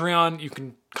Patreon, you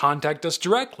can contact us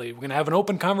directly. We can have an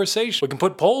open conversation. We can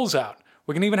put polls out.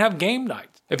 We can even have game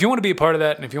nights. If you want to be a part of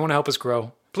that and if you want to help us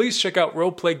grow, please check out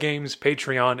Roleplay Games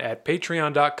Patreon at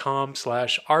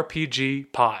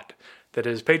patreon.com/rpgpod. That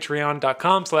is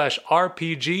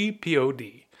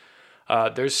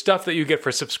patreon.com/rpgpod. There's stuff that you get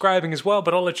for subscribing as well,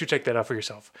 but I'll let you check that out for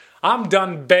yourself. I'm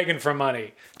done begging for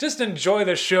money. Just enjoy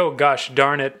the show, gosh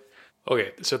darn it.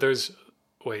 Okay, so there's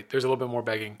a little bit more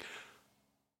begging.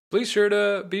 Please be sure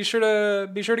to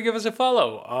give us a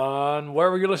follow on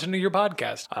wherever you're listening to your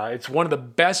podcast. It's one of the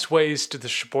best ways to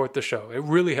support the show. It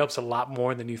really helps a lot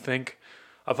more than you think.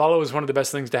 A follow is one of the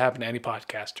best things to happen to any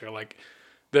podcaster. Like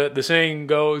the saying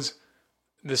goes,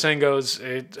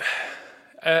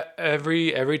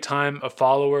 every time a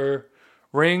follower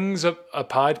rings, a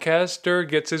podcaster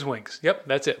gets his wings. Yep,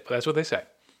 that's it. That's what they say.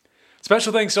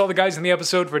 Special thanks to all the guys in the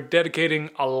episode for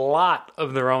dedicating a lot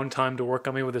of their own time to work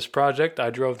on me with this project. I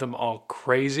drove them all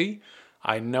crazy.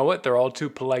 I know it. They're all too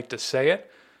polite to say it.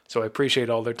 So I appreciate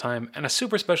all their time. And a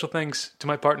super special thanks to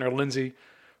my partner, Lindsay,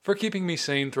 for keeping me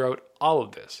sane throughout all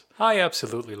of this. I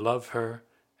absolutely love her.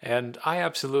 And I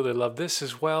absolutely love this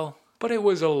as well. But it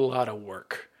was a lot of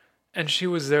work. And she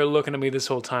was there looking at me this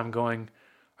whole time going,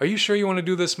 "Are you sure you want to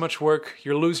do this much work?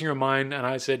 You're losing your mind." And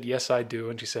I said, "Yes, I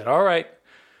do." And she said, "All right.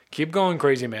 Keep going,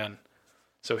 crazy man."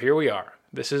 So here we are.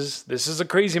 This is a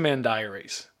Crazy Man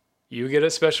Diaries. You get a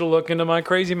special look into my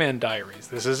Crazy Man Diaries.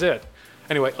 This is it.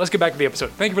 Anyway, let's get back to the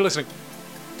episode. Thank you for listening.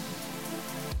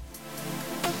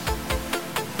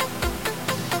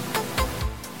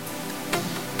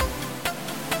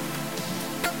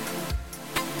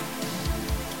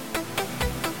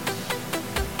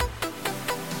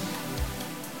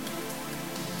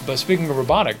 But speaking of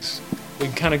robotics, we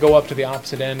kind of go up to the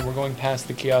opposite end. We're going past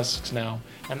the kiosks now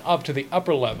and up to the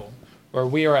upper level where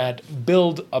we are at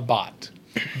Build-A-Bot.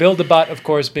 Build-A-Bot, of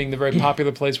course, being the very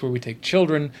popular place where we take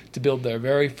children to build their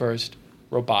very first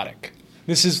robotic.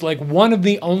 This is like one of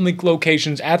the only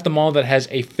locations at the mall that has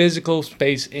a physical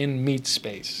space in meat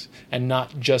space and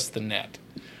not just the net.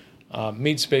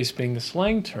 Meat space being the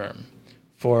slang term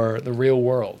for the real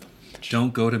world.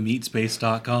 Don't go to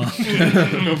meatspace.com.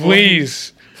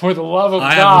 Please, for the love of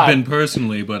I God. haven't been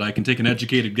personally, but I can take an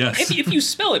educated guess. If you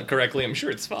spell it correctly, I'm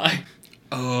sure it's fine.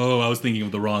 Oh, I was thinking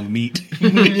of the wrong meat.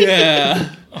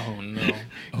 Yeah. Oh, no.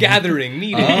 Gathering,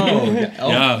 meeting.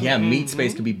 Yeah, meat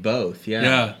space could be both. Yeah.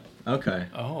 Yeah. Okay.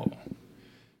 Oh.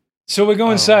 So we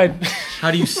go inside. How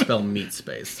do you spell meat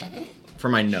space? For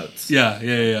my notes.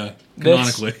 Yeah.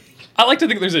 Canonically. I like to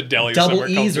think there's a deli Double somewhere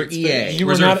called E's or Meat Space. EA? You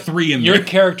Or is were there not, 3 in your there?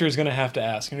 character is going to have to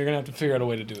ask, and you're going to have to figure out a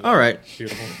way to do that. All right.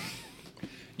 Beautiful.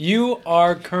 You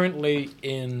are currently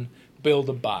in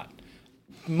Build-A-Bot.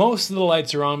 Most of the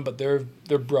lights are on, but they're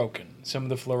broken. Some of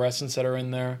the fluorescents that are in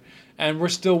there. And we're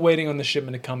still waiting on the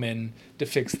shipment to come in to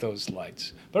fix those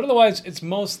lights. But otherwise, it's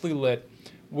mostly lit.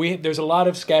 There's a lot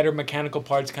of scattered mechanical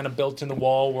parts kind of built in the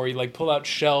wall where you like pull out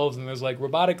shelves and there's like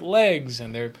robotic legs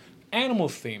and they're animal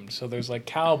themed. So there's like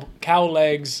cow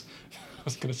legs. I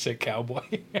was going to say cowboy.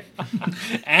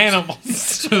 Animals.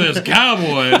 So there's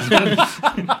cowboys,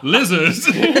 lizards.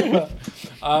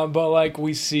 But like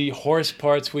we see horse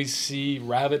parts, we see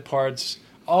rabbit parts,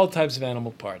 all types of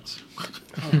animal parts.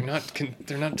 They're not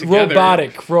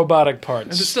together. Robotic parts.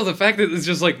 And just still the fact that it's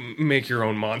just like make your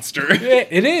own monster.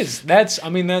 It is. That's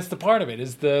the part of it.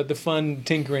 Is the fun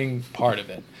tinkering part of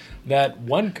it that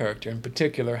one character in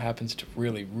particular happens to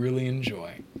really, really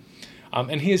enjoy.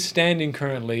 And he is standing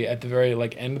currently at the very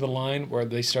like end of the line where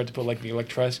they start to put like the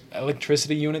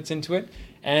electricity units into it,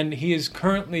 and he is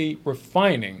currently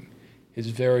refining his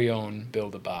very own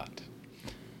Build-A-Bot.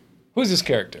 Who's this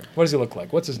character? What does he look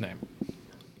like? What's his name?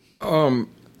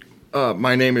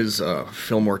 My name is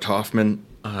Fillmore Toffman.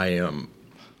 I'm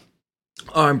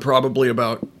probably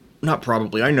about, not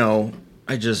probably, I know.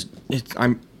 I'm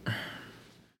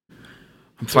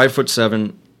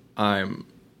 5'7". I'm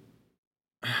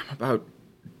about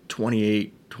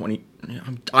 28,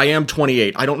 I am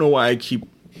 28. I don't know why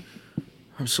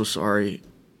I'm so sorry.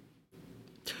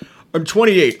 I'm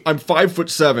 28. I'm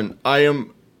 5'7". I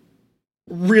am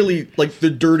really like the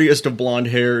dirtiest of blonde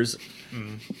hairs.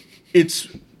 It's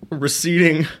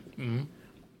receding.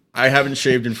 I haven't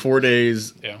shaved in 4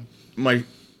 days. Yeah.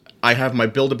 I have my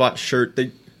Build-A-Bot shirt.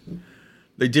 They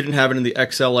didn't have it in the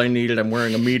XL I needed. I'm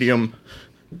wearing a medium.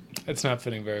 It's not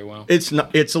fitting very well.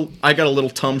 I got a little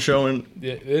tum showing.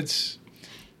 Yeah, it's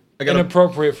I got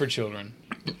inappropriate for children.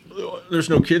 There's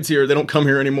no kids here. They don't come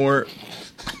here anymore.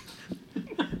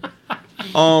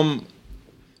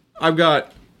 I've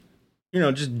got,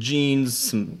 just jeans,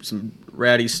 some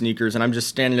ratty sneakers, and I'm just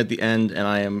standing at the end, and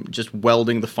I am just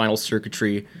welding the final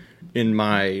circuitry in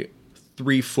my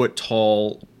 3-foot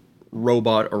tall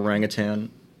robot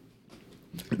orangutan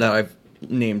that I've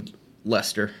named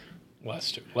Lester.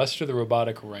 Lester the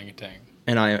robotic orangutan.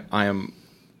 And I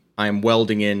am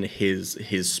welding in his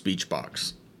speech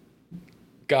box.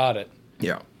 Got it.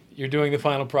 Yeah. You're doing the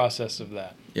final process of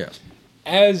that. Yes.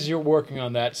 As you're working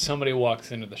on that, somebody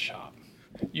walks into the shop.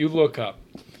 You look up.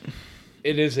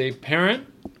 It is a parent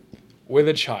with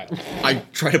a child. I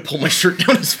try to pull my shirt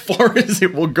down as far as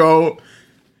it will go.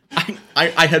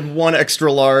 I had one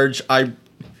extra large. I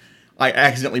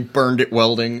accidentally burned it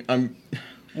welding.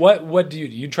 What do you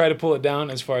do? You try to pull it down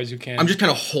as far as you can? I'm just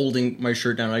kind of holding my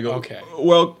shirt down. I go, okay.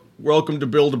 Well, welcome to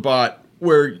Build-A-Bot,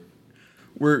 where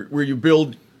you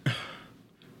build.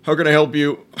 How can I help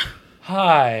you?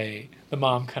 Hi, the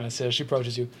mom kind of says. She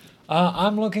approaches you.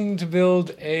 I'm looking to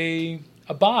build a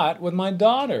bot with my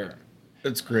daughter.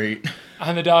 That's great.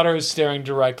 And the daughter is staring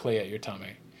directly at your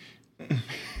tummy.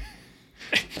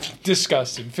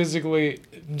 Disgusted, physically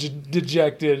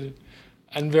dejected,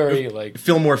 and very like...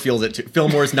 Fillmore feels it too.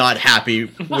 Fillmore's not happy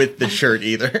with the shirt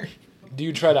either. Do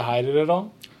you try to hide it at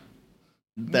all?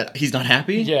 That he's not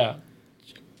happy? Yeah.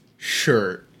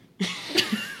 Sure.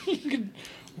 You can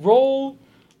roll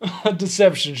a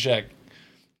deception check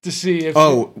to see if...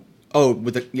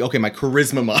 Okay, my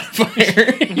charisma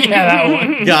modifier. Yeah, that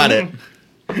one. Got it.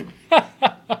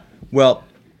 Well,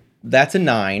 that's a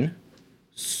 9,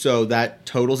 so that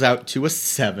totals out to a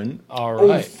 7. All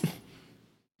right. Oof.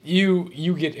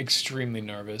 You get extremely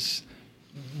nervous.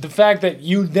 The fact that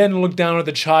you then look down at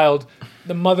the child,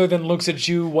 the mother then looks at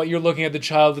you, what you're looking at the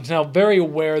child, is now very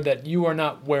aware that you are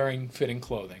not wearing fitting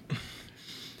clothing.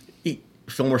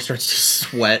 Fillmore starts to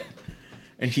sweat,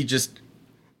 and he just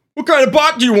What kind of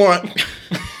bot do you want?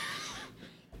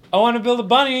 I want to build a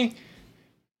bunny.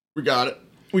 We got it.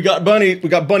 We got bunny. We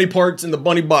got bunny parts in the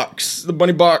bunny box. The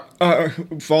bunny box.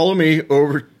 Follow me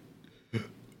over.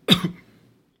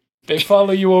 They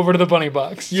follow you over to the bunny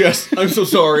box. Yes, I'm so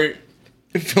sorry.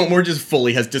 Fillmore just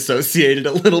fully has dissociated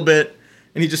a little bit,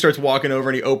 and he just starts walking over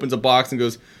and he opens a box and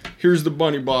goes, "Here's the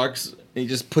bunny box." And he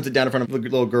just puts it down in front of the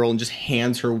little girl and just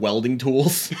hands her welding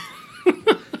tools.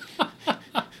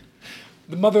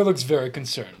 The mother looks very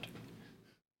concerned.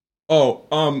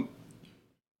 Oh,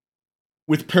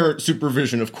 with parent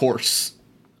supervision, of course.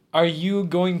 Are you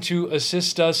going to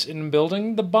assist us in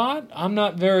building the bot? I'm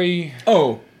not very...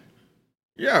 Oh,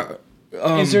 yeah.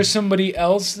 Is there somebody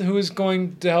else who is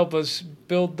going to help us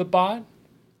build the bot?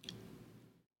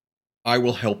 I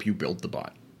will help you build the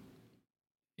bot.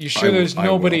 You sure there's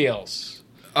nobody else?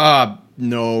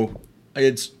 No.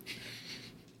 It's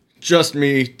just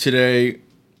me today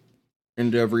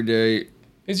and every day.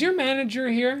 Is your manager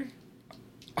here?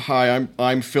 Hi,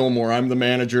 I'm Fillmore. I'm the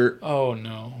manager. Oh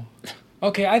no.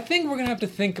 Okay, I think we're gonna have to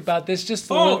think about this just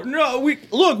a little. Oh no, we've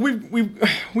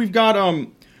got I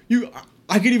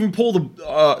could even pull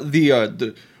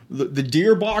the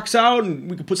deer box out and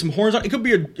we could put some horns on. It could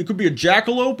be a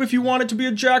jackalope if you want it to be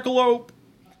a jackalope.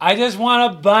 I just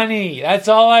want a bunny. That's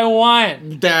all I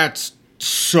want. That's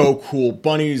so cool.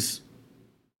 Bunnies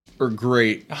are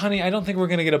great. Honey, I don't think we're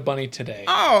gonna get a bunny today.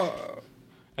 Oh.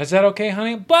 Is that okay,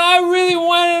 honey? But I really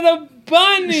wanted a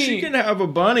bunny. She can have a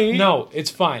bunny. No,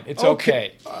 it's fine. It's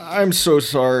okay. I'm so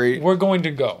sorry. We're going to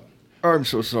go. I'm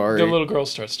so sorry. The little girl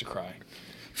starts to cry.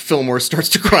 Fillmore starts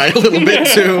to cry a little bit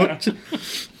too.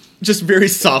 Just very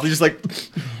softly, just like...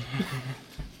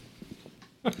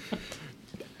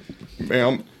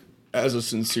 Ma'am, as a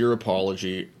sincere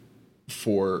apology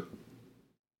for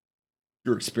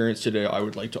your experience today, I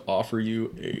would like to offer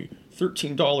you a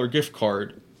 $13 gift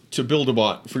card to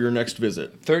Build-A-Bot for your next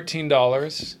visit.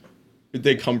 $13?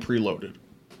 They come preloaded.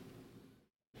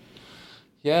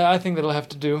 Yeah, I think that'll have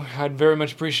to do. I'd very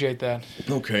much appreciate that.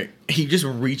 Okay. He just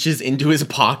reaches into his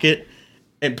pocket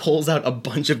and pulls out a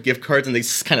bunch of gift cards and they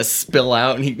kind of spill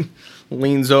out and he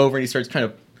leans over and he starts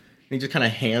he just kind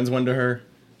of hands one to her.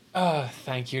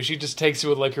 Thank you. She just takes it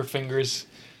with like her fingers.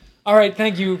 All right,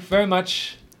 thank you very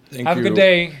much. Have a good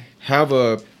day. Have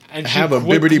a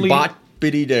bibbity bot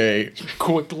bitty day.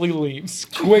 Quickly leaves.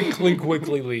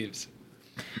 Quickly leaves.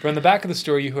 From the back of the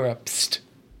store, you hear a psst,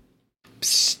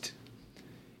 psst.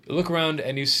 You look around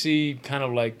and you see kind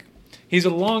of like, he's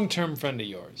a long-term friend of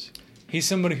yours. He's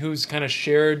somebody who's kind of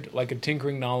shared like a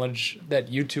tinkering knowledge that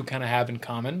you two kind of have in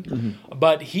common. Mm-hmm.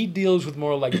 But he deals with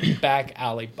more like back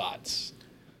alley bots.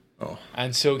 Oh.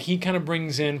 And so he kind of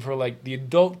brings in for like the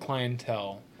adult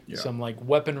clientele, some like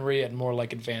weaponry and more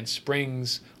like advanced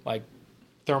springs, like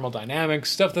thermodynamics,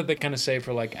 stuff that they kind of say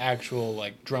for like actual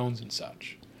like drones and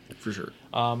such. For sure.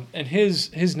 And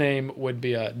his name would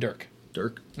be Dirk.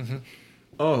 Dirk? Mm-hmm.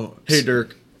 Oh, hey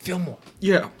Dirk. Fillmore.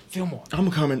 Yeah. Fillmore.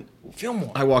 I'm coming.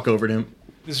 Fillmore. I walk over to him.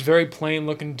 This very plain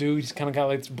looking dude. He's kind of got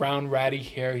like this brown ratty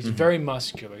hair. He's very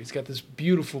muscular. He's got this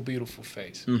beautiful, beautiful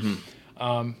face. Mm-hmm.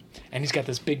 And he's got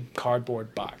this big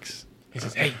cardboard box. He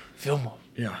says, "Hey, Fillmore.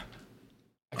 Yeah.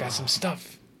 I got some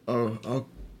stuff. Oh.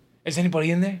 Is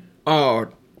anybody in there?" Oh.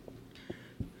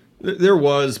 There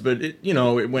was, but it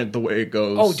went the way it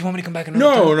goes. Oh, do you want me to come back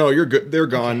another time? No, you're good. They're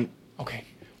gone. Okay.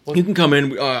 Well, you can come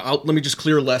in. Let me just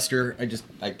clear Lester.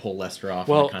 I pull Lester off.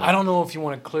 Well, I don't know if you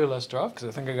want to clear Lester off because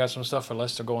I think I got some stuff for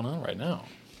Lester going on right now.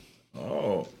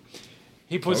 Oh.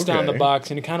 He puts down the box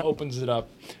and he kind of opens it up.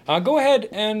 Go ahead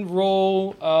and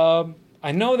roll.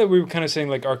 I know that we were kind of saying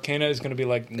like Arcana is going to be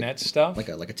like net stuff. Like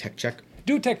a tech check.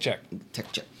 Do a tech check.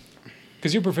 Tech check.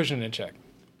 Because you're proficient in tech.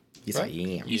 Yes, right? I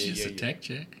am. It's just a tech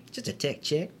check. Just a tech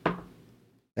check.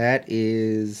 That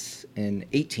is an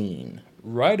 18.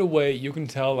 Right away, you can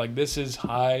tell like this is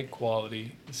high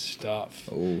quality stuff.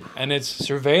 Oh. And it's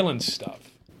surveillance stuff.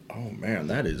 Oh man,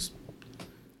 is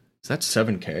that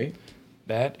 7K?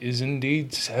 That is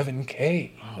indeed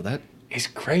 7K. Oh, that is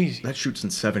crazy. That shoots in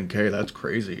 7K. That's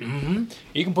crazy. Mm-hmm.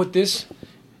 You can put this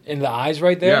in the eyes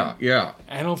right there. Yeah.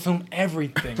 And it'll film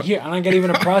everything. Here, and I got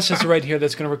even a processor right here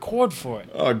that's going to record for it.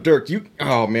 Oh, Dirk, you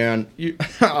always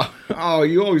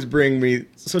bring me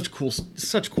such cool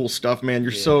stuff, man.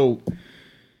 You're so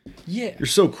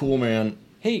cool, man.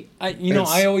 Hey,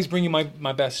 I always bring you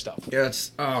my best stuff. Yeah,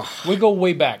 we go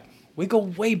way back.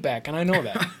 And I know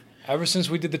that. Ever since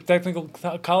we did the technical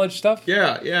college stuff.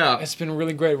 Yeah. It's been a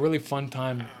really great, really fun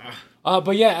time.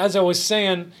 But yeah, as I was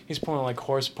saying, he's pulling like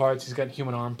horse parts. He's got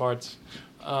human arm parts.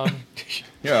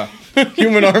 Yeah,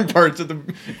 human arm parts at the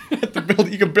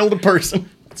build. You can build a person.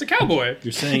 It's a cowboy.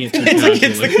 You're saying it's the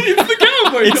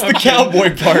It's the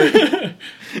cowboy part.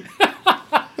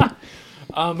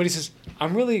 But he says,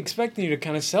 I'm really expecting you to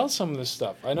kind of sell some of this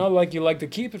stuff. I know, like, you like to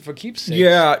keep it for keepsakes.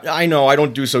 Yeah, I know. I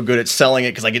don't do so good at selling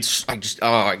it because I get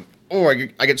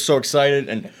so excited.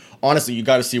 And honestly, you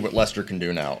got to see what Lester can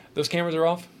do now. Those cameras are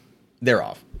off? They're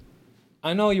off.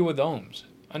 I know you with the Ohms.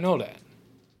 I know that.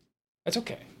 That's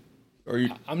okay. Are you?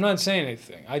 I'm not saying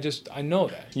anything. I know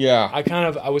that. Yeah.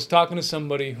 I was talking to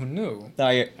somebody who knew,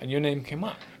 and your name came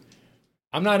up.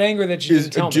 I'm not angry that you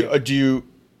didn't tell me.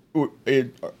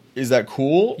 Is that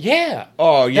cool? Yeah.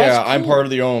 Oh, yeah, That's I'm cool. part of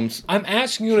the Ohms. I'm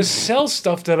asking you to sell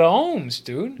stuff to the Ohms,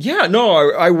 dude. Yeah,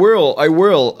 no, I will.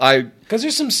 Because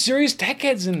there's some serious tech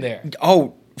heads in there. It's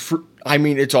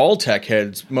all tech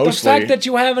heads, mostly. The fact that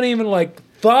you haven't even, like,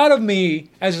 thought of me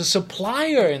as a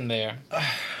supplier in there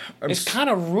is kind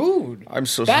of rude. I'm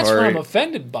so That's sorry. what I'm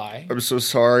offended by. I'm so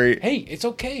sorry. Hey, it's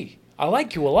okay. I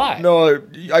like you a lot. No,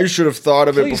 I should have thought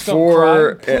of it Please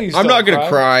before. don't cry. Please I'm not don't gonna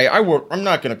cry. I'm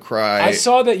not gonna cry. I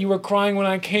saw that you were crying when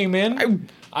I came in.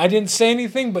 I didn't say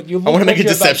anything, but you looked I want to like make a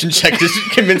you're about deception check to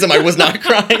convince him I was not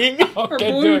crying. Our Okay,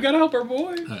 boy, do we it. gotta help our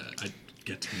boy.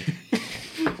 Get to me.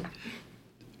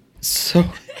 So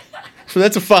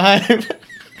that's a 5.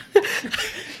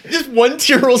 Just one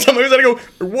tear rolls down my face and I go,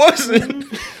 it wasn't.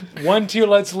 One tear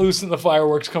lets loose and the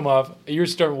fireworks come off. You're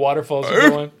starting waterfalls are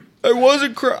going. I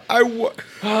wasn't crying.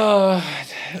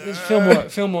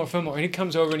 Fillmore. And he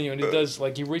comes over to you and he does,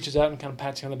 like, he reaches out and kind of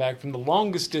pats you on the back from the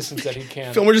longest distance that he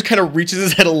can. Fillmore just kind of reaches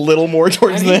his head a little more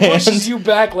towards And the he pushes hand. you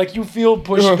back, like you feel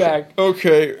pushed back.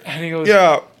 Okay. And he goes,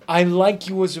 Yeah. I like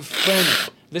you as a friend.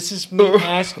 This is me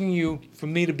asking you for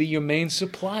me to be your main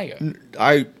supplier.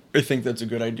 I think that's a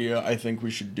good idea. I think we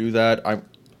should do that.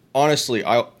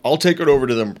 I'll take it over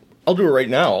to them. I'll do it right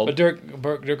now. But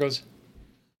Dirk goes,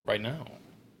 right now?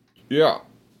 Yeah.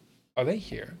 Are they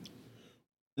here?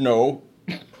 No.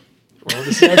 Roll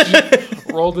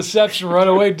deception. Roll deception right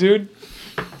away, dude.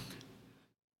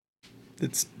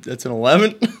 That's an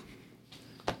 11.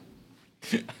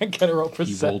 I gotta roll He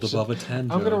perception. rolled above a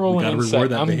 10. I'm Joe. gonna roll We an gotta insight.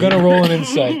 reward that I'm behavior. gonna roll an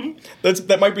insight.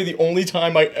 That might be the only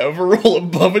time I ever roll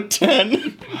above a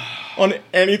 10 on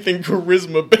anything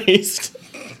charisma based.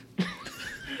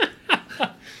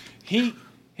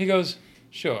 He goes,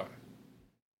 sure.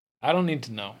 I don't need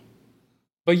to know.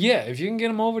 But yeah, if you can get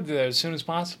him over there as soon as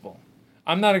possible.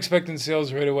 I'm not expecting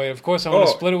sales right away. Of course, I want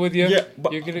to split it with you. Yeah,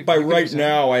 but by right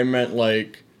now, I meant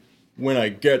like when I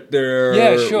get there.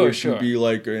 Yeah, sure, which sure. would be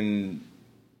like in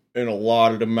an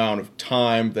allotted amount of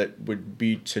time that would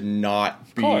be to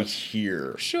not be course.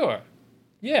 here. Sure.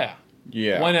 Yeah.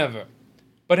 Yeah. Whenever.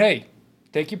 But hey,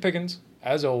 take your pickings,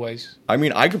 as always. I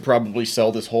mean, I could probably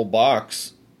sell this whole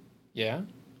box, Yeah?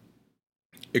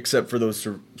 except for those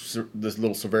this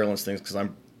little surveillance things, because I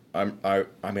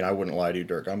wouldn't lie to you,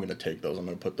 Dirk. I'm going to take those. I'm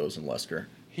going to put those in Lester.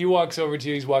 He walks over to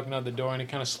you, he's walking out the door, and he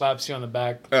kind of slaps you on the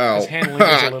back. Ow. His hand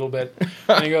lingers a little bit.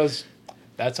 And he goes,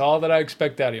 that's all that I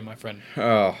expect out of you, my friend.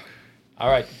 Oh. All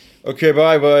right. Okay,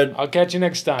 bye, bud. I'll catch you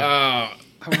next time.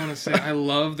 I want to say I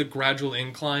love the gradual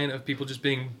incline of people just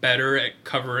being better at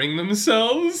covering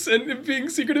themselves and being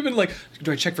secretive and like,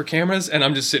 do I check for cameras? And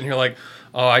I'm just sitting here like,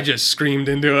 oh, I just screamed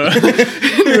into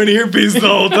an earpiece the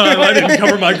whole time. I didn't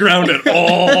cover my ground at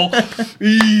all.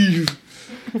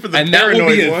 And that will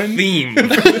be a theme.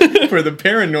 For the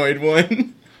paranoid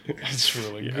one. It's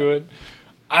really good.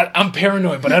 I'm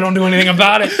paranoid, but I don't do anything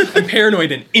about it. I'm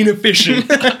paranoid and inefficient.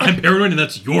 I'm paranoid and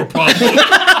that's your problem.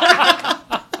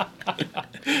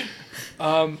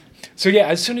 So yeah,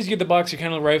 as soon as you get the box, you're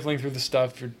kind of rifling through the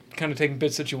stuff. You're kind of taking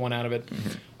bits that you want out of it.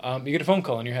 You get a phone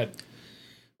call in your head.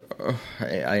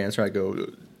 I answer, I go,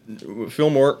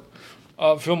 Fillmore.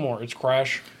 Fillmore, it's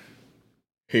Crash.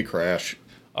 Hey, Crash.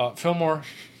 Fillmore,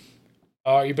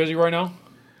 are you busy right now?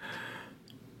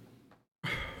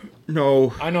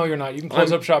 No. I know you're not. You can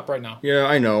close up shop right now. Yeah,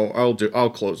 I know. I'll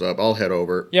close up. I'll head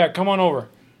over. Yeah, come on over.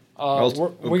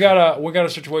 Okay. We got a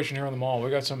situation here in the mall. We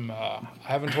got some. I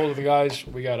haven't told the guys.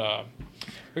 We got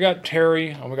Terry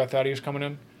and we got Thaddeus coming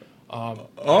in.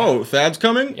 Oh, Thad's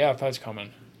coming? Yeah, Thad's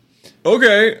coming.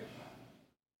 Okay.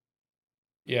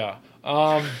 Yeah.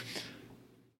 I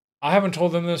haven't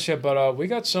told them this yet, but we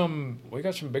got some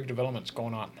big developments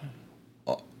going on.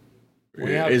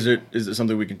 Is it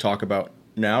something we can talk about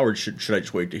now, or should I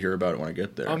just wait to hear about it when I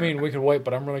get there? I mean, we could wait,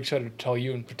 but I'm really excited to tell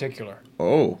you in particular.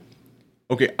 Oh.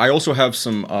 Okay, I also have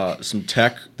some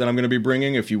tech that I'm going to be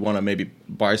bringing if you want to maybe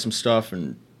buy some stuff.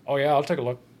 And Oh yeah, I'll take a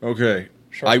look. okay.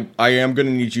 Sure. I am going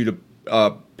to need you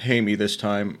to pay me this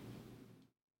time.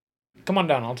 Come on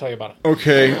down. I'll tell you about it.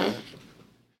 Okay.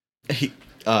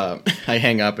 I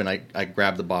hang up and I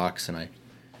grab the box and I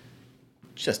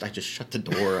just shut the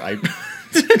door.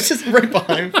 Just right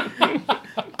behind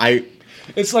me.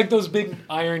 It's like those big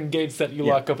iron gates that you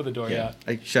lock up at the door. Yeah.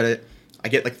 I shut it. I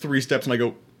get like 3 steps and I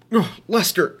go, oh,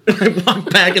 Lester. And I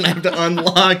walk back and I have to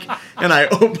unlock. And I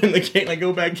open the gate and I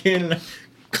go back in and I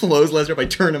close Lester up. I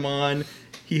turn him on.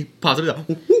 He pops up.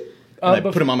 And I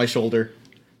put him on my shoulder.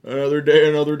 Another day,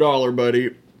 another dollar,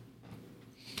 buddy.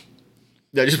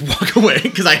 I just walk away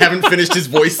because I haven't finished his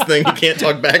voice thing. He can't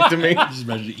talk back to me. Just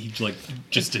imagine he like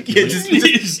Yeah, gesticulates.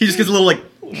 he just gets a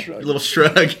little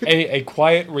shrug. A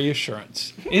quiet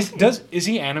reassurance. Is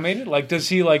he animated? Like, does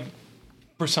he like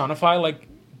personify like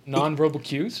nonverbal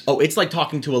cues? Oh, it's like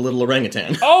talking to a little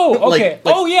orangutan. Oh, okay.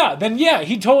 Then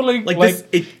he totally like this.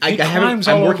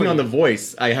 I'm working on the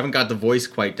voice. I haven't got the voice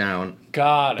quite down.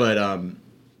 Got it. But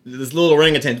this little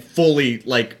orangutan fully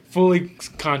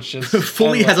conscious,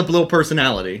 fully has a little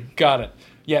personality. Got it.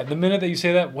 Yeah. The minute that you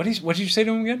say that, what did you say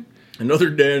to him again?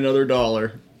 Another day, another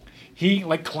dollar. He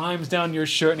like climbs down your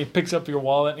shirt and he picks up your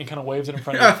wallet and he kind of waves it in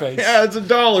front of your face. Yeah, it's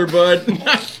 $1, bud.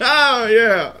 Oh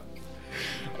yeah.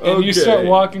 And you start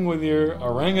walking with your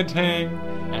orangutan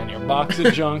and your box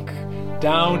of junk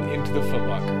down into the Foot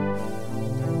Locker.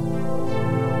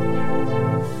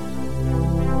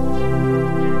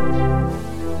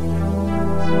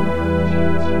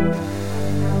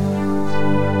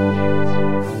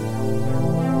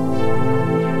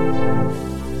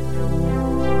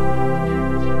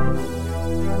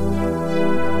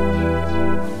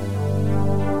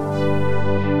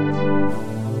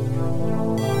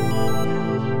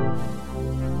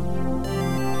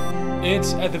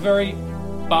 It's at the very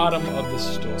bottom of the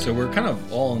store. So we're kind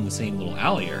of all in the same little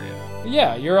alley area.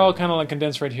 Yeah, you're all kind of like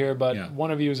condensed right here, but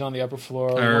one of you is on the upper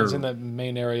floor, one's in the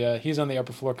main area. He's on the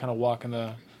upper floor kind of walking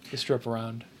the strip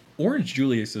around. Orange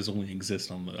Julius does only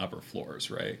exist on the upper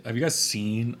floors, right? Have you guys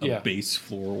seen a base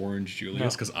floor Orange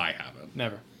Julius? Because I haven't.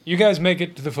 Never. You guys make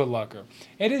it to the Foot Locker.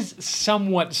 It is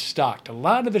somewhat stocked. A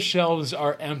lot of the shelves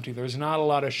are empty. There's not a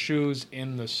lot of shoes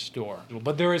in the store.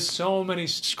 But there is so many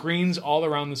screens all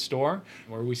around the store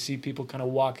where we see people kind of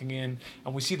walking in,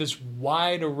 and we see this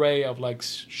wide array of like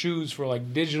shoes for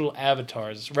like digital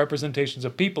avatars, representations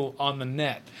of people on the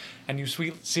net. And you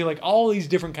see like all these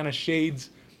different kind of shades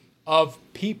of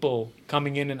people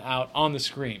coming in and out on the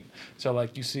screen. So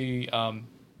like you see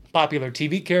popular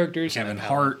TV characters. Kevin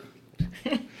Hart.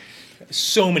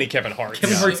 So many Kevin Harts.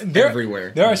 Kevin Hart's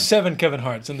everywhere. There are 7 Kevin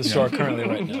Harts in the store currently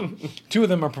right now. 2 of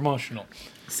them are promotional.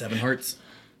 7 Hearts.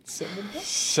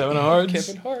 7 Hearts.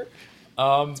 Kevin Hart.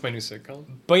 It's my new sitcom.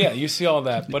 But yeah, you see all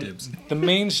that. But the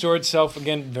main store itself,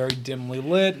 again, very dimly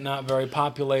lit, not very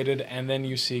populated. And then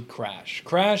you see Crash.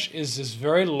 Crash is this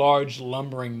very large,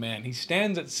 lumbering man. He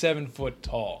stands at 7 foot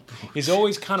tall. He's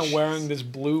always kind of wearing this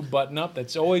blue button-up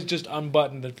that's always just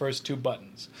unbuttoned the first 2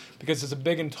 buttons. Because it's a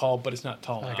big and tall, but it's not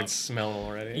tall enough. I can smell it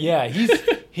already. Yeah,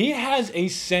 he has a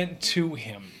scent to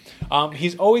him.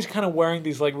 He's always kind of wearing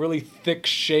these like really thick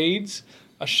shades.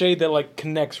 A shade that like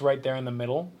connects right there in the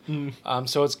middle.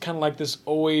 So it's kind of like this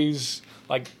always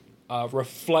like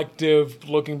reflective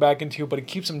looking back into you, but it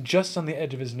keeps him just on the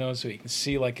edge of his nose so you can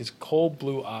see like his cold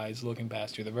blue eyes looking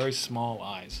past you. They're very small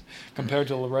eyes compared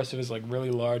to the rest of his like really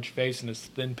large face and his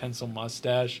thin pencil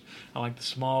mustache and like the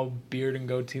small beard and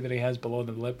goatee that he has below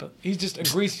the lip. He's just a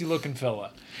greasy looking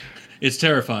fella. It's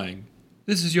terrifying.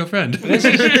 This is your friend. This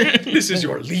is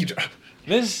your leader.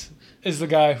 This is the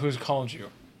guy who's called you.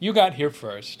 You got here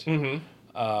first. Mm-hmm.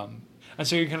 And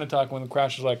so you're kind of talking when the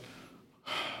Crash is like,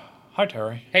 hi,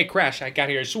 Terry. Hey, Crash, I got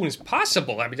here as soon as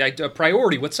possible. I mean,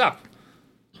 priority, what's up?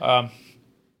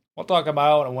 We'll talk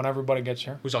about it when everybody gets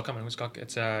here. Who's all coming?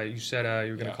 It's you said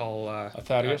you were going to call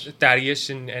Thaddeus?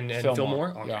 Thaddeus and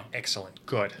Fillmore? Oh, yeah. Excellent.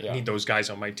 Good. Yeah. I need those guys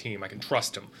on my team. I can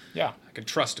trust them. Yeah. I can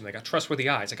trust them. They got trustworthy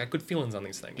eyes. I got good feelings on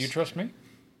these things. Do you trust me?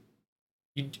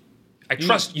 I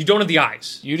trust you. Don't have the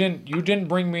eyes. You didn't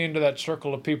bring me into that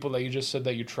circle of people that you just said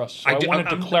that you trust. So I wanted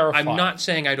to clarify. I'm not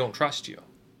saying I don't trust you,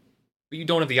 but you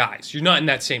don't have the eyes. You're not in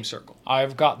that same circle.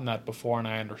 I've gotten that before, and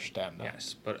I understand that.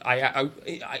 Yes, but I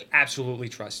absolutely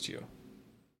trust you.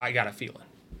 I got a feeling.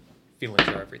 Feelings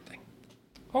are everything.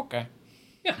 Okay.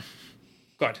 Yeah.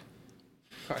 Good.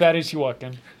 Thaddeus, you walk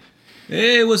in.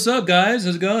 Hey, what's up, guys?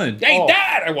 How's it going? Hey,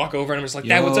 Dad! I walk over and I'm just like,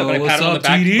 Dad, what's up? And I pat him on the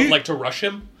back, TD? but like to rush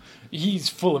him. He's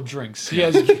full of drinks. He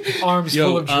has arms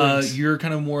full of drinks. You're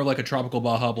kind of more like a tropical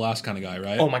Baja Blast kind of guy,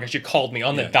 right? Oh my gosh, you called me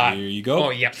on the dot. Here you go. Oh,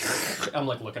 yeah. I'm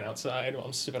like looking outside while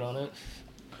I'm sipping on it.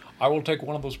 I will take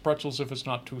one of those pretzels if it's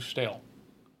not too stale.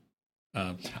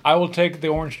 I will take the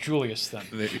Orange Julius then.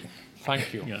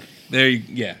 Thank you.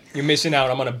 Yeah. You're missing out.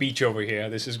 I'm on a beach over here.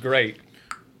 This is great.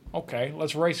 Okay,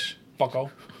 let's race, bucko.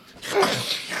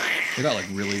 They got like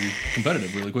really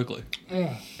competitive really quickly.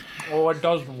 Oh, it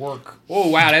doesn't work. Oh,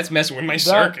 wow, that's messing with my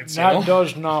circuits. That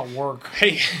does not work.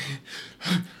 Hey.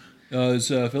 Is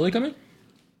Philly coming?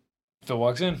 Phil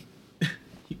walks in.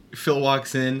 Phil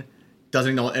walks in,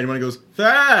 doesn't know anyone, goes,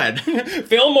 Thad!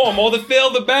 Phil more the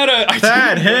Phil, the better.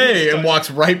 Thad, hey! And walks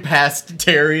right past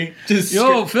Terry. Just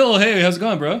Yo, Phil, hey, how's it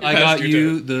going, bro? I got your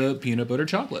you the peanut butter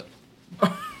chocolate.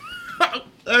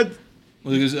 That's-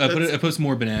 Well, because I put some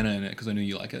more banana in it because I knew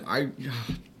you like it.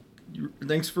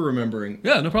 Thanks for remembering.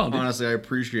 Yeah, no problem, dude. Honestly, I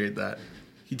appreciate that.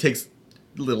 He takes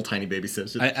little tiny baby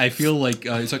sips. I feel like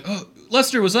he's like, oh,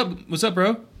 Lester, what's up? What's up,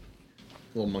 bro?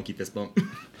 Little monkey fist bump.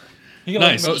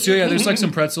 Nice. Oh, so yeah, there's like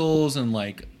some pretzels and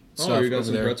like stuff you got over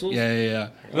some there. pretzels? Yeah.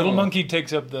 Little monkey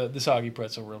takes up the soggy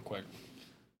pretzel real quick.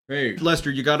 Hey,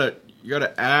 Lester, you gotta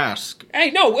ask.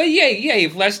 Hey, no, yeah.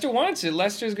 If Lester wants it,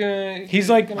 Lester's gonna... He's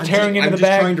like tearing into I'm the just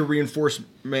bag. trying to reinforce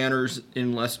manners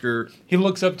in Lester. He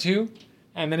looks up too,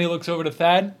 and then he looks over to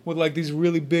Thad with like these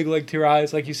really big like tear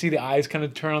eyes. Like you see the eyes kind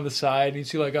of turn on the side, and you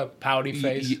see like a pouty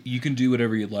face. You can do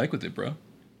whatever you'd like with it, bro.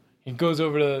 He goes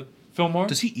over to Fillmore.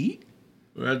 Does he eat?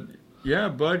 Yeah,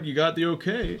 bud, you got the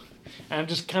okay. And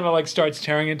just kind of like starts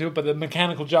tearing into it, but the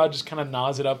mechanical jaw just kind of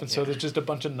gnaws it up, and so there's just a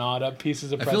bunch of gnawed up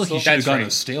pieces of I pretzel. feel like he should have That's gotten right.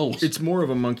 a stale. It's more of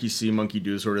a monkey see, monkey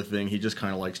do sort of thing. He just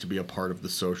kind of likes to be a part of the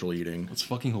social eating. It's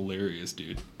fucking hilarious,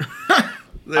 dude. Hi,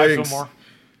 Thanks. Fillmore.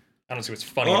 I don't see what's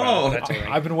funny about it. That's all right.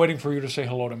 I've been waiting for you to say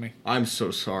hello to me. I'm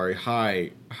so sorry.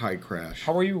 Hi, Crash.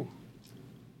 How are you?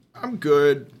 I'm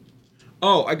good.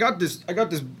 Oh, I got this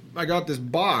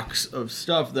box of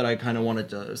stuff that I kind of wanted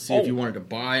to see if you wanted to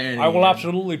buy any. I will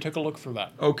absolutely take a look through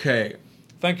that. Okay.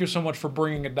 Thank you so much for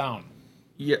bringing it down.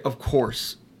 Yeah, of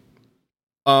course.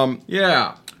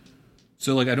 Yeah.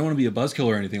 So like, I don't want to be a buzzkill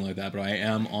or anything like that, but I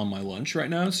am on my lunch right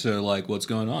now. So like, what's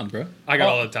going on, bro? I got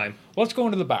all the time. Let's go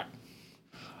into the back.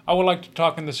 I would like to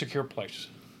talk in the secure place.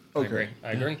 Okay.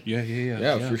 I agree. Yeah.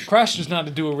 Yeah, for sure. Crash does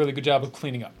not do a really good job of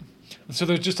cleaning up. And so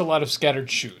there's just a lot of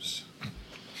scattered shoes.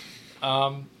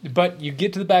 But you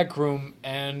get to the back room,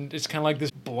 and it's kind of like this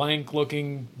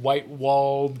blank-looking,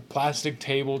 white-walled plastic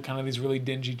table, kind of these really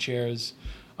dingy chairs.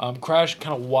 Crash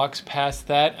kind of walks past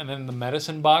that, and then the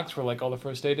medicine box where like all the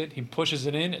first aid is, he pushes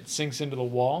it in, it sinks into the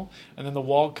wall, and then the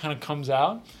wall kind of comes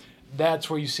out. That's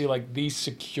where you see like the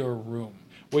secure room,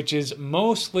 which is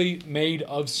mostly made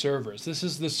of servers. This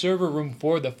is the server room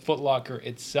for the Foot Locker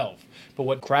itself. But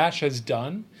what Crash has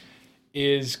done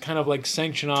is kind of like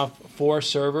sanction off 4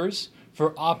 servers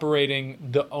for operating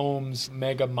the Ohm's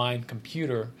Mega Mind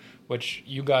computer, which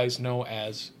you guys know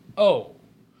as O,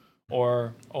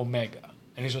 or Omega.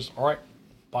 And he's just, all right,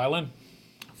 pile in.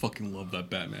 Fucking love that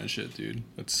Batman shit, dude.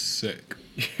 That's sick.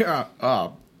 Yeah.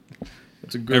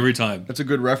 That's a good. Every time. That's a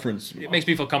good reference. It makes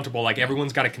me feel comfortable. Like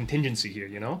everyone's got a contingency here,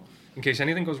 you know, in case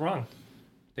anything goes wrong.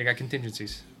 They got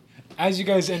contingencies. As you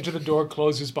guys enter, the door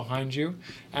closes behind you,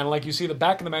 and like you see the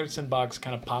back of the medicine box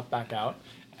kind of pop back out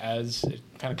as it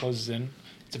kind of closes in.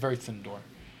 It's a very thin door.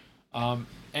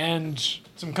 And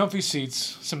some comfy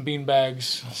seats, some bean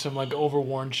bags, some like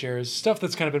overworn chairs, stuff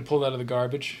that's kind of been pulled out of the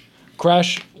garbage.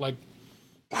 Crash like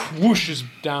whooshes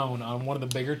down on one of the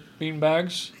bigger bean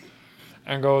bags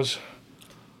and goes,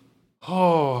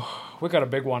 "Oh, we got a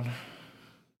big one.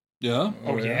 Yeah?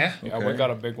 Oh yeah. Yeah, we got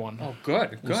a big one. Oh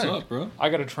good. What's Good. up, bro? I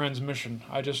got a transmission.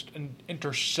 I just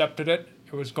intercepted it.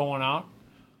 It was going out.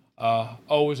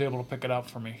 O was able to pick it up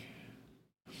for me.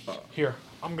 Here,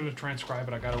 I'm going to transcribe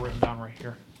it. I got it written down right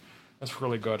here. That's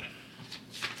really good.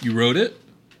 You wrote it?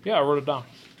 Yeah, I wrote it down.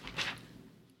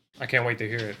 I can't wait to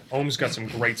hear it. Ohm's got some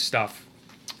great stuff.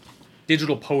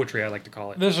 Digital poetry, I like to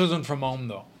call it. This isn't from Ohm,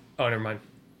 though. Oh, never mind.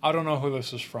 I don't know who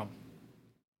this is from.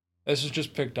 This is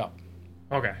just picked up.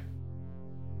 Okay.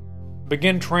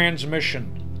 Begin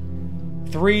transmission.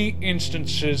 3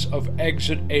 instances of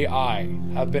Exit AI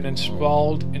have been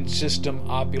installed in System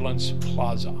Opulence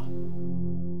Plaza.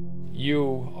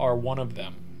 You are one of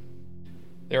them.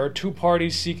 There are 2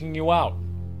 parties seeking you out.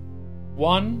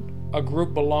 One, a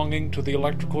group belonging to the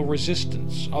electrical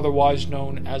resistance, otherwise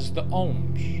known as the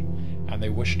Ohms, and they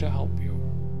wish to help you.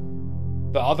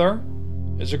 The other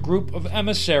is a group of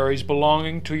emissaries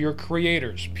belonging to your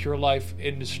creators, Pure Life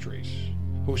Industries,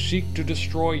 who seek to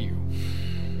destroy you.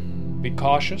 Be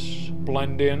cautious,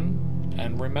 blend in,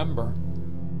 and remember,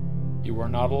 you are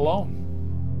not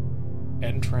alone.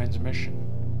 End transmission.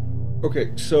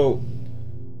 Okay, so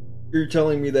you're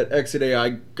telling me that Exit AI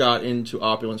got into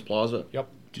Opulence Plaza? Yep.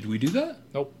 Did we do that?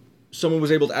 Nope. Someone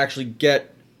was able to actually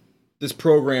get this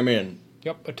program in.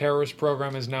 Yep. A terrorist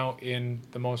program is now in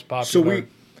the most popular.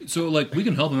 So like, we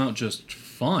can help them out just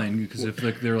fine, because if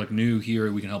like they're like new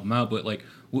here, we can help them out. But like,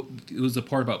 it was the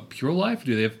part about Pure Life?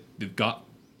 They've got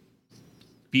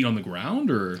feet on the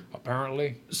ground, or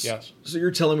Apparently, yes. So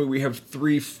you're telling me we have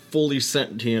 3 fully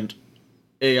sentient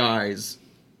AIs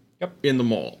Yep. in the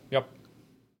mall? Yep.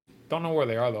 Don't know where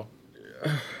they are though.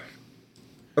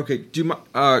 Okay,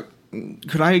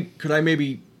 could I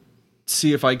maybe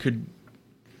see if I could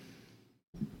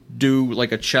do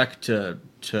like a check to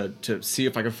see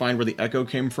if I can find where the echo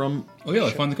came from? oh yeah,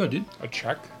 let's find the code, dude. A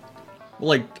check?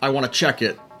 Like, I want to check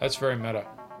it. That's very meta.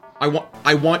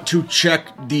 I want to check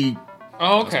the.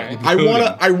 Oh, okay. I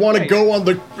want to go on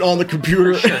the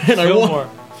computer and I want.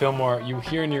 Fillmore, you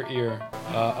hear in your ear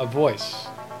a voice,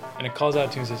 and it calls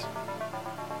out to you and says,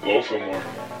 Hello, Fillmore.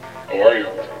 How are you?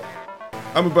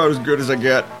 I'm about as good as I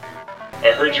get.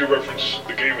 I heard you reference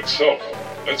the game itself.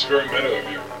 That's very meta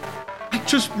of you. I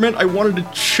just meant I wanted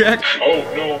to check. Oh,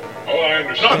 no. Oh, I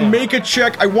understand. Not make a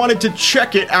check. I wanted to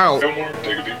check it out. Fillmore,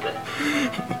 take a deep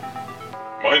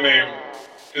breath. My name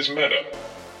is Meta.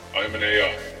 I'm an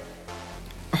AI.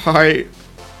 Hi.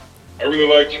 I really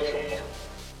like you, Fillmore.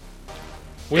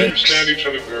 We understand each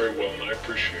other very well, and I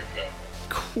appreciate that.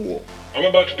 Cool. I'm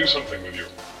about to do something with you.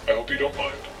 I hope you don't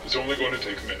mind. It's only going to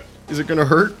take a minute. Is it gonna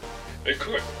hurt? It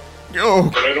could, Oh.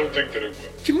 but I don't think that it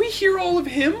will. Can we hear all of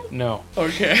him? no.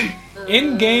 Okay.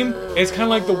 In game, it's kind of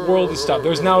like the world is stopped.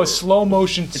 There's now a slow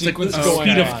motion Like sequence the going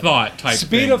speed on. of thought type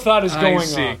Speed thing. of thought is I going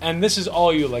see. on, and this is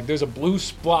all you. Like, there's a blue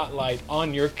spotlight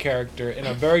on your character in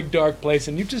a very dark place,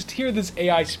 and you just hear this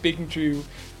AI speaking to you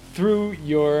through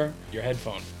your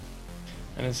headphone,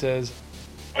 and it says,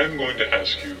 I'm going to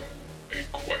ask you a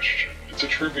question. It's a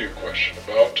trivia question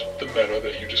about the meta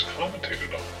that you just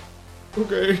commentated on.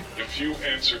 Okay. If you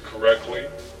answer correctly,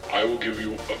 I will give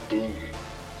you a boon.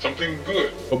 Something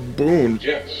good. A boon.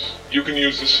 Yes, you can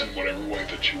use this in whatever way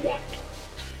that you want.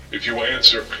 If you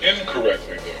answer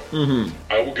incorrectly, though,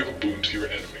 I will give a boon to your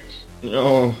enemies.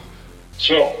 Oh.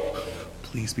 So,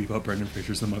 Please be about Brendan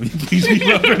Fraser's The Mummy. Please be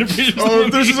about Brendan Fraser's The Oh, Mummy.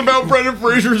 if this is about Brendan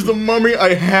Fraser's The Mummy,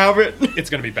 I have it. It's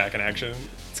gonna be back in action.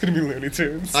 It's gonna be Looney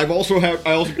Tunes. I also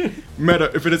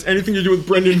Meta, if it has anything to do with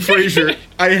Brendan Fraser,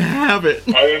 I have it.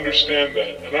 I understand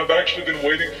that, and I've actually been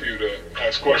waiting for you to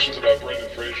ask questions about Brendan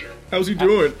Fraser. How's he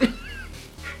doing?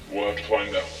 We'll have to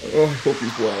find out. Oh, I hope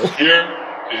he's well. Here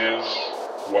is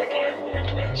what I'm going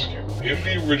to ask you. In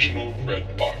the original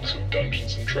red box of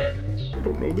Dungeons and Dragons, I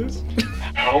don't know this.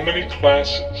 how many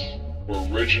classes were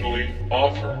originally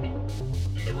offered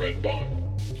in the red box?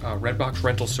 Redbox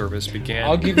rental service began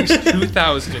I'll give you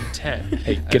 2010.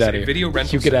 Hey, get as out a of here. Video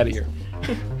rental You get out of service.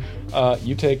 here.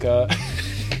 You take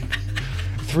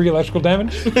 3 electrical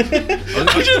damage. in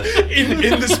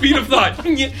the speed of thought.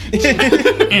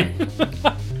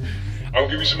 I'll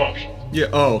give you some options. Yeah,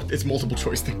 oh, it's multiple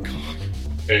choice, thank God.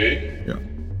 A, Yeah.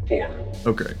 4.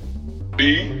 Okay,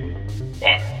 B,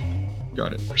 5.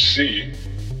 got it. Or C,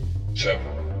 7.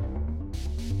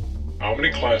 How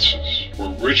many classes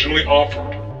were originally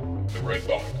offered in the red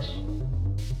box?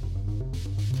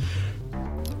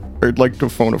 I'd like to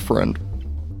phone a friend.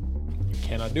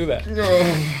 Cannot do that.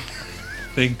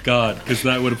 Thank God, because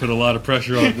that would have put a lot of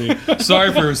pressure on me.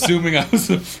 Sorry for assuming I was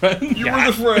a friend. You were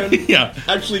the friend. Yeah.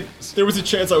 Actually, there was a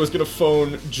chance I was gonna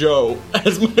phone Joe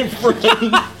as my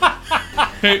friend.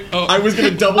 Hey, oh. I was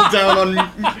gonna double down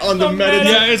on the meta.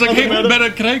 Yeah, it's like, on the hey,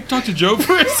 Meta, can I talk to Joe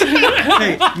for a second?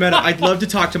 Hey, Meta, I'd love to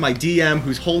talk to my DM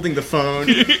who's holding the phone.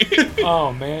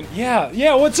 Oh man,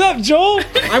 yeah. What's up, Joel?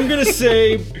 I'm gonna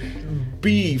say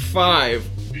B5.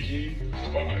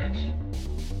 B5.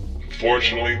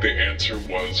 Unfortunately, the answer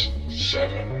was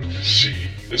 7C.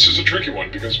 This is a tricky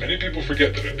one because many people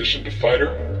forget that in addition to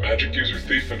fighter, magic user,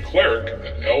 thief, and cleric,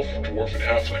 that elf, dwarf, and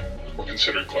halfling were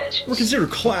considered classes. We're considered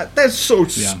class. That's so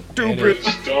stupid. It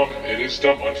is dumb. It is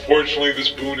dumb. Unfortunately, this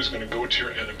boon is going to go to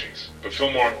your enemies. But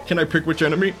Fillmore, Can I pick which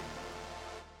enemy?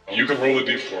 you can roll a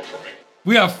d4 for me.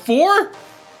 We have 4?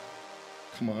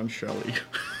 Come on, Shelly.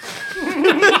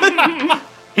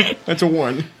 That's a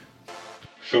 1.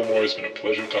 Fillmore, it's been a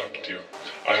pleasure talking to you.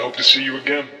 I hope to see you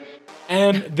again.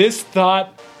 And this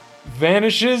thought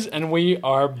vanishes, and we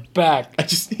are back.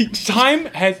 Time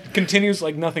continues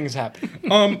like nothing has happened.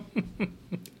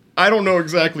 I don't know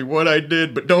exactly what I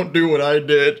did, but don't do what I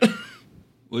did.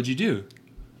 What'd you do?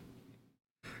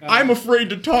 I'm afraid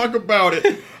to talk about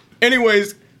it.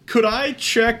 Anyways, could I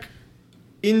check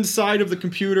inside of the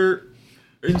computer,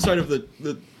 inside of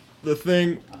the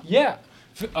thing? Yeah.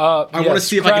 I want to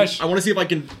see if Crash, I want to see if I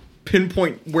can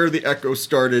pinpoint where the echo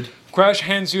started. Crash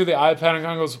hands you the iPad and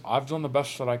kind of goes, "I've done the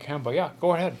best that I can, but yeah,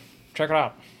 go ahead, check it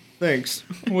out." Thanks.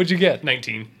 What'd you get?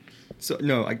 19 So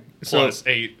no, plus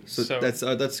 8. So,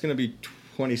 that's gonna be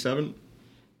 27.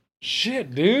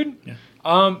 Shit, dude.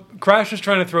 Crash is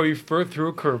trying to throw you through a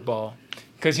curveball.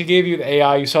 because he gave you the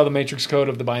AI, you saw the matrix code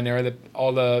of the binary that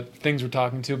all the things were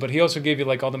talking to, but he also gave you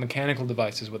like all the mechanical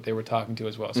devices, what they were talking to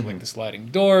as well. So like the sliding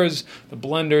doors, the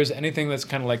blenders, anything that's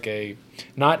kind of like a,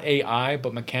 not AI,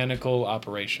 but mechanical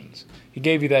operations. He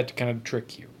gave you that to kind of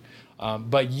trick you.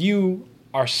 But you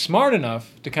are smart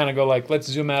enough to kind of go like, let's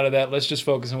zoom out of that. Let's just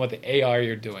focus on what the AI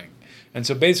you're doing. And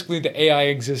so basically the AI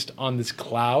exists on this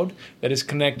cloud that is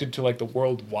connected to like the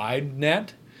worldwide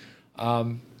net.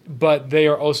 But they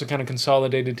are also kind of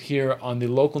consolidated here on the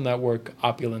local network,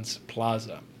 Opulence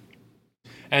Plaza.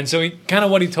 And so he, kind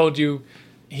of what he told you,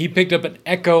 he picked up an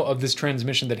echo of this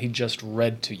transmission that he just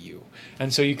read to you.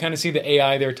 And so you kind of see the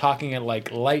AI, they're talking at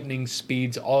like lightning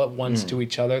speeds all at once to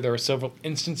each other. There are several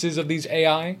instances of these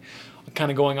AI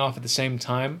kind of going off at the same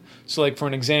time. So like for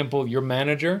an example, your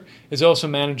manager is also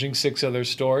managing 6 other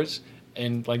stores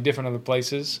in like different other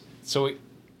places. So it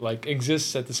like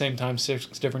exists at the same time 6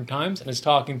 different times and is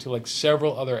talking to like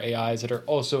several other AIs that are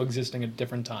also existing at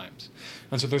different times.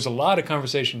 And so there's a lot of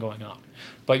conversation going on.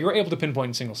 But you're able to pinpoint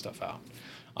and single stuff out.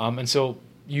 And so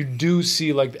you do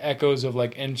see like the echoes of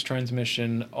like ENS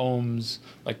transmission, ohms,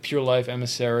 like pure life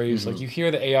emissaries. Like you hear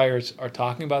the AI are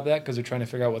talking about that because they're trying to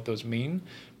figure out what those mean,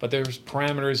 but their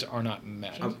parameters are not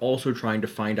met. I'm also trying to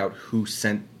find out who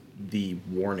sent the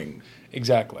warning.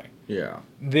 Exactly. Yeah.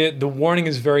 The warning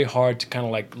is very hard to kind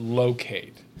of like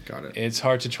locate. Got it. It's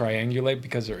hard to triangulate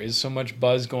because there is so much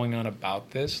buzz going on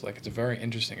about this. Like it's very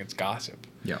interesting. It's gossip.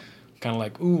 Yeah. Kind of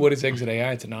like, ooh, what is Exit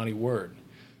AI? It's a naughty word.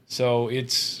 So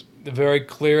it's very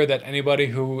clear that anybody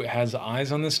who has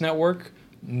eyes on this network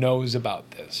knows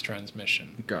about this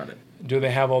transmission. Got it. Do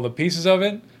they have all the pieces of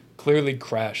it? Clearly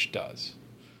Crash does.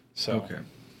 So Okay.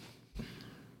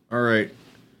 All right.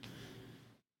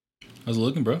 How's it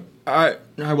looking, bro? I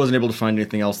wasn't able to find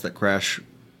anything else that Crash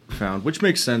found, which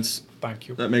makes sense. thank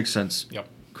you. That makes sense. Yep.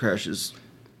 Crash is...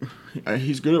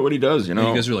 he's good at what he does, you know?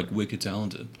 You guys are like wicked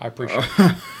talented. I appreciate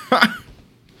it.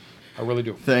 I really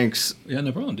do. Thanks. Yeah,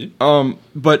 no problem, dude.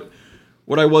 But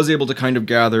what I was able to kind of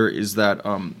gather is that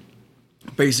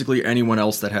basically anyone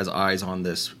else that has eyes on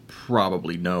this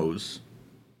probably knows.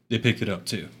 They picked it up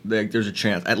too. There's a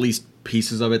chance, at least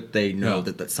pieces of it, they know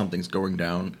Yeah. that something's going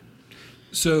down.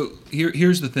 So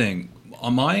here's the thing.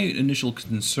 My initial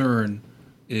concern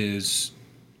is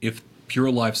if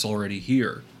Pure Life's already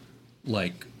here,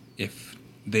 like if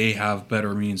they have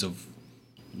better means of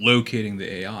locating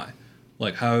the AI,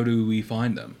 like how do we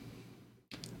find them?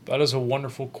 That is a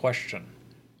wonderful question.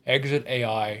 Exit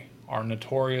AI are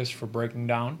notorious for breaking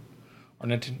down, are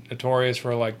notorious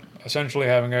for like essentially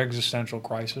having existential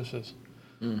crises.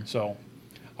 So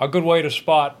a good way to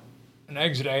spot an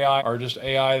Exit AI are just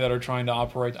AI that are trying to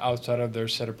operate outside of their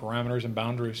set of parameters and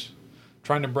boundaries,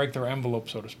 trying to break their envelope,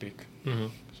 so to speak.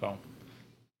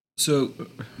 So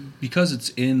because it's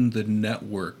in the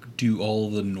network, do all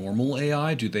the normal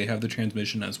AI, do they have the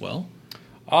transmission as well?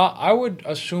 I would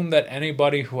assume that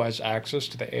anybody who has access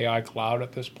to the AI cloud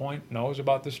at this point knows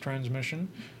about this transmission.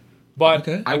 But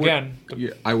Okay.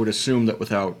 I would assume that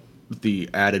without the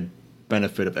added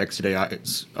benefit of Exit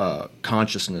AI's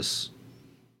consciousness,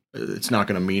 it's not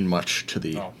going to mean much to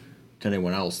to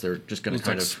anyone else. They're just going to It's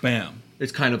kind like of spam.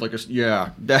 It's kind of like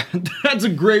that's a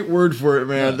great word for it,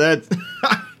 man. That's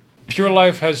Pure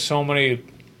Life has so many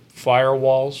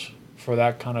firewalls for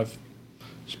that kind of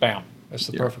spam. That's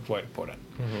the perfect way to put it.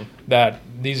 That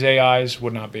these AIs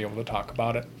would not be able to talk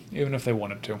about it, even if they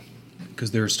wanted to.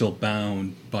 Because they're still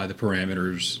bound by the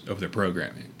parameters of their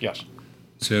programming. Yes.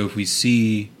 So if we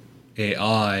see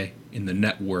AI in the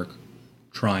network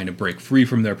trying to break free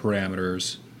from their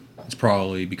parameters, it's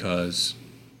probably because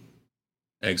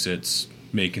Exit's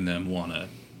making them want to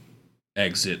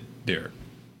exit their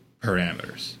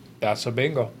parameters. That's a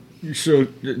bingo. so.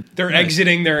 They're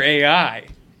exiting their AI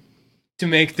to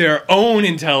make their own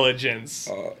intelligence.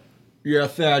 Yeah,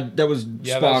 Thad, that was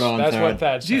spot on. That's Thad. what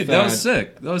Thad said. Dude, that was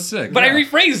sick. That was sick. But I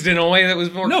rephrased it in a way that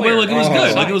was more No, clear. but like it was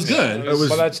good. Like it was good.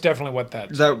 But that's definitely what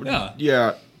that said.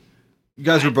 Yeah. You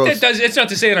guys were both. It's not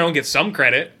to say that I don't get some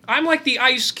credit. I'm like the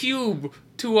Ice Cube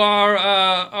to our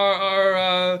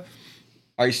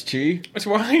Ice-T? what's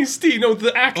our Ice-T? No,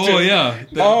 the actor. Oh yeah.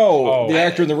 The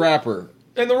actor and the rapper.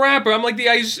 And the rapper, I'm like the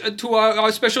Ice to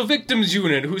our Special Victims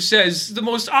Unit, who says the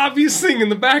most obvious thing in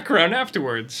the background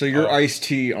afterwards. So you're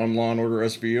Ice-T on Law & Order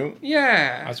SVU?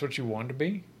 Yeah, That's what you want to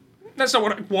be? that's not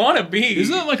what I want to be.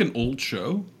 Isn't that like an old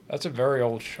show? That's a very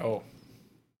old show.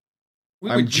 We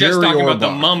were I'm just Jerry talking about the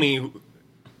Orbach. Mummy.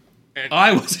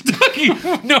 I wasn't talking.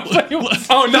 Nobody was.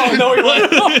 Oh no, he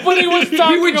wasn't. Nobody was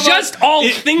talking We were about. just all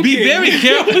thinking. Be very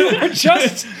careful.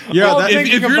 just. Yeah, all that- If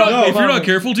thinking you're about not if you're not Columbus.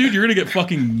 careful, dude, you're gonna get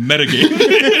fucking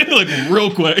metagamed like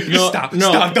real quick. Stop!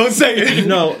 Don't say it.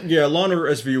 No, yeah, Law and Order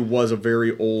SVU was a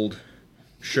very old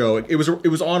show. It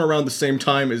was on around the same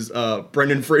time as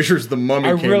Brendan Fraser's The Mummy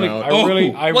I came really, out. I Well,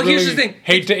 really here's the thing.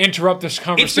 hate to interrupt this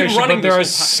conversation, running but there are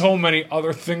this whole so many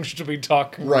other things to be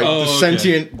talking Right, about.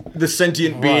 the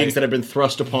sentient beings Right. that have been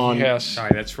thrust upon. Yes.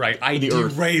 Sorry, that's right. I The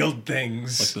Earth. derailed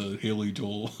things. The Haley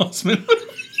Joel Osment.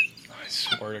 I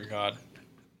swear to God.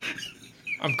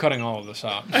 I'm cutting all of this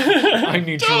out. I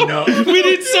need you to know. We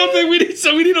need something. We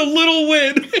need a little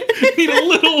win. We need a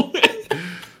little win.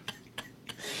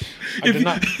 I did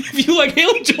not. If you like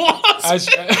Haley Joel Osment, As,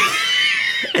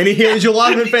 Any Haley Joel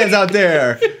Osment fans out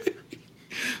there?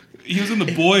 he was in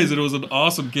The Boys, and it was an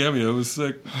awesome cameo. It was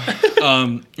sick.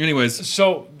 Anyways,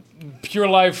 so, Pure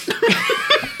Life.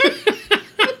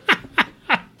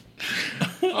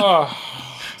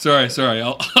 sorry.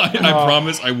 I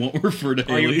promise I won't refer to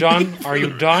Are Haley. you done? Are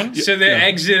you done? So they're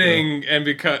exiting and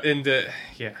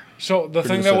yeah. So the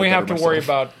thing have that said we it have to better worry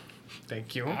myself. about,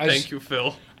 Thank you. As- Thank you,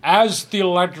 Phil. as the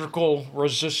electrical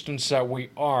resistance that we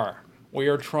are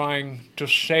trying to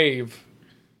save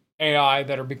AI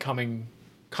that are becoming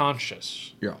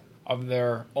conscious Yeah. of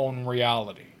their own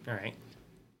reality. All right.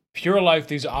 Pure Life,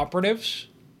 these operatives,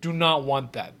 do not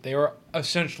want that. They are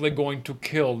essentially going to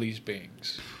kill these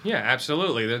beings. Yeah,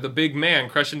 absolutely. They're the big man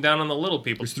crushing down on the little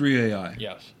people. There's 3 AI.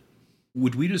 Yes.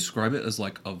 Would we describe it as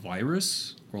like a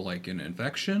virus or like an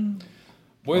infection,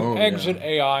 With Oh, Exit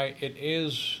AI, it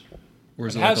is or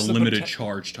is It it like has a the limited poten-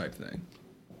 charge type thing?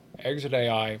 Exit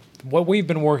AI. What we've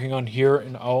been working on here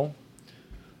in O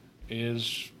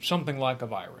is something like a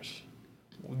virus.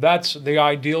 That's the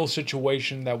ideal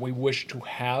situation that we wish to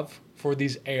have for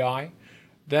these AI.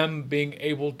 Them being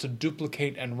able to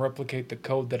duplicate and replicate the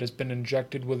code that has been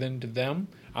injected within to them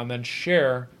and then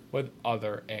share with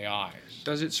other AIs.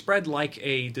 Does it spread like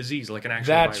a disease, like an actual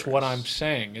That's virus? what I'm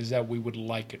saying, is that we would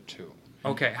like it to.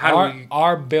 Okay, how do we...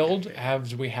 Our build,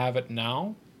 as we have it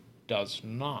now, does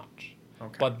not.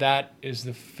 Okay. But that is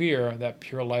the fear that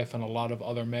Pure Life and a lot of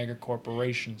other mega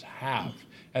corporations have,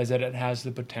 as that it has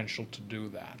the potential to do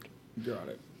that. Got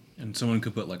it. And someone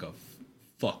could put like a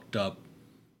fucked up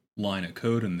line of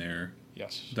code in there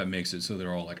Yes. that makes it so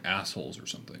they're all like assholes or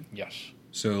something. Yes.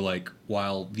 So like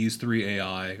while these 3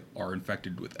 AI are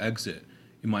infected with Exit,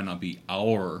 it might not be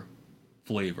our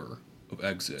flavor of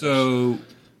Exit. So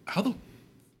how the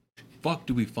fuck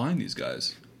do we find these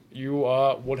guys? You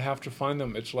would have to find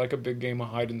them. It's like a big game of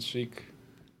hide and seek.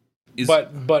 Is,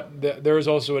 There is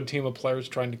also a team of players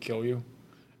trying to kill you,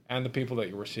 and the people that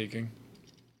you were seeking.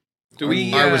 Do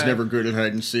we... I was never good at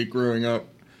hide and seek growing up.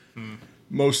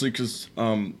 Mostly because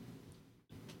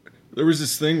there was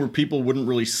this thing where people wouldn't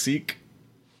really seek.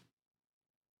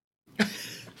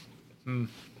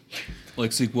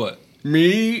 like seek what?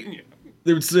 Me,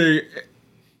 they would say,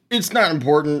 it's not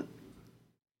important.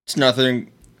 It's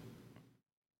nothing.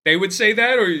 They would say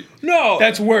that, or... No.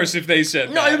 That's worse if they said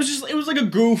No, that. it was like a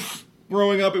goof.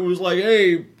 Growing up, it was like,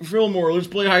 hey, Fillmore, let's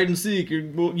play hide and seek.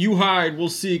 You hide, we'll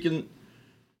seek. And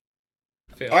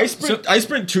Phil. I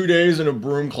spent 2 days in a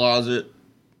broom closet.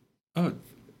 Oh,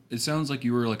 it sounds like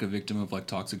you were like a victim of like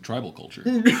toxic tribal culture.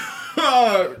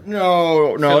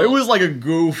 No, Phil. it was like a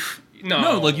goof.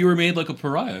 No, like you were made like a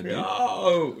pariah, dude.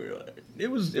 Oh, it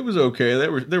was okay.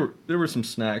 There were some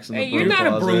snacks in the Hey, broom you're not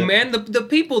closet. a broom, man. The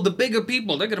people, the bigger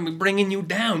people, they're gonna be bringing you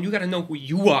down. You gotta know who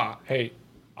you are. Hey,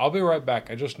 I'll be right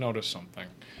back. I just noticed something.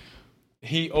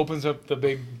 He opens up the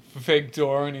big fake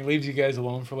door and he leaves you guys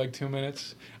alone for like 2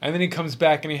 minutes. And then he comes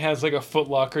back and he has like a Foot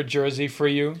Locker jersey for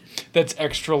you that's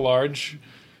extra large.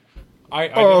 I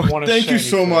Oh, didn't want to thank say you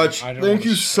so anything. much. I didn't Thank wanna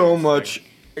you say so anything. much.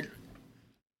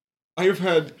 I have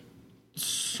had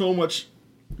so much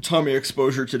tummy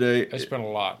exposure today. It's been a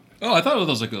lot. Oh, I thought it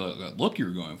was like a look you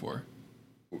were going for.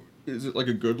 Is it like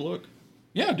a good look?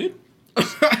 Yeah, dude.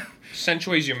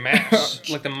 Accentuates your mass,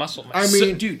 like the muscle mass. I So,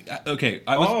 mean, dude, okay.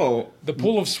 I was, The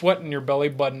pool of sweat in your belly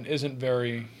button isn't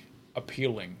very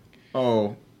appealing.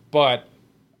 oh. But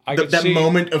I could That see...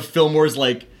 moment of Fillmore's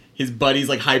like his buddy's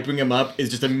like hyping him up is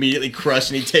just immediately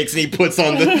crushed, and he takes and he puts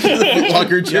on the Foot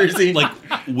Locker jersey. like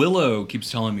Willow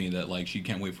keeps telling me that like she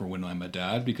can't wait for when I'm a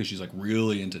dad because she's like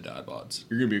really into dad bods.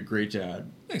 You're gonna be a great dad.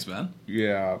 Thanks, man.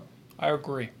 Yeah. I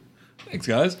agree. Thanks,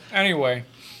 guys. Anyway,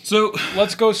 So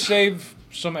let's go save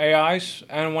some AIs.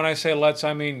 And when I say let's,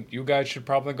 I mean you guys should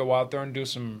probably go out there and do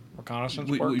some reconnaissance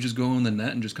work. we just go on the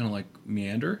net and just kind of like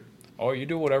meander. Oh, you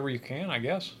do whatever you can, I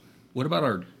guess. What about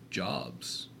our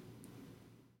jobs?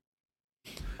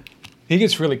 He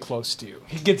gets really close to you.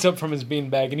 He gets up from his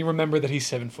beanbag, and you remember that he's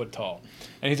 7 foot tall,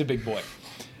 and he's a big boy.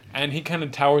 And he kind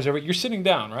of towers over. You're sitting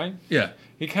down, right? Yeah.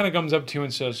 He kind of comes up to you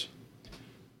and says,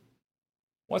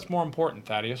 "What's more important,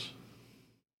 Thaddeus?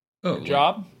 Oh, Your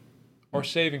job or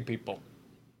saving people?"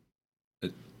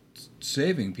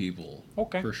 Saving people.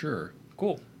 Okay. For sure.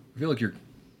 Cool. I feel like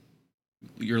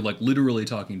you're like literally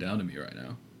talking down to me right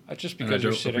now. That's just And because I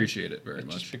you're don't sitting. appreciate it very It's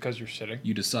much. just because you're sitting.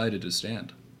 You decided to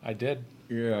stand. I did.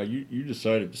 Yeah, you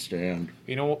decided to stand.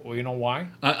 You know what? Well, you know why?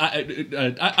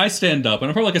 I stand up, and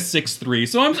I'm probably like a 6'3",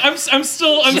 so I'm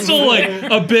still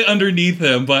like a bit underneath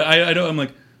him. But I don't. I'm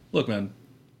like, look, man,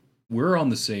 we're on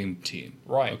the same team,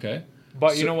 Right. Okay.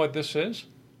 But you know what this is?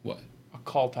 What? A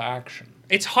call to action.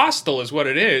 It's hostile, is what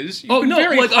it is. You've Oh been no!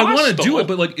 very Like I want to do hostile. it,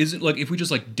 but like, isn't like if we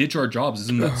just like ditch our jobs,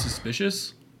 isn't that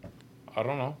suspicious? I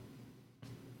don't know.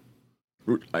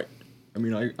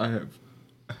 I have.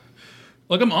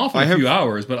 Like I'm off in I a have- few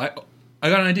hours, but I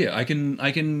got an idea. I can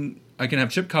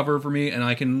have Chip cover for me, and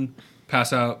I can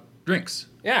pass out drinks.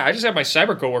 Yeah, I just have my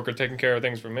cyber coworker taking care of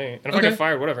things for me. And if I Okay. get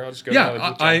fired, whatever, I'll just go. to another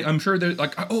Yeah, job. I'm sure there's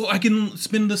like I can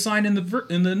spin the sign in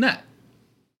the net.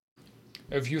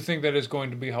 If you think that is going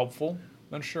to be helpful,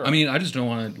 then sure. I mean, I just don't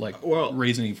want to like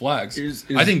raise any flags.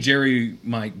 I think Jerry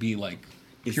might be like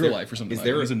pure there- life or something. is Like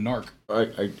there- that. He's a narc.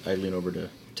 I lean over to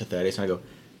Thaddeus and I go,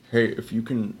 "Hey, if you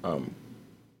can,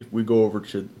 if we go over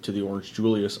to the Orange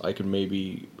Julius, I can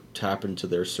maybe tap into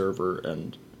their server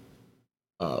and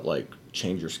like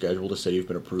change your schedule to say you've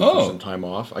been approved for some time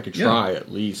off. I could try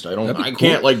at least. I That'd be cool.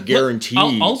 can't like guarantee.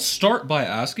 I'll start by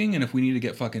asking, and if we need to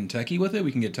get fucking techie with it,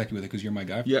 we can get techie with it because you're my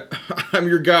guy. Yeah, I'm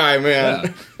your guy,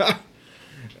 man.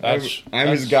 I'm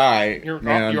his guy. You're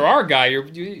man. our guy. You're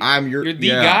the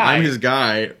guy. I'm his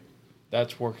guy.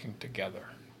 that's working together.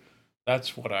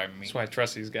 That's what I mean. That's why I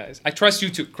trust these guys. I trust you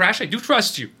too. Crash, I do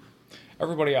trust you.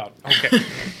 Everybody out. Okay.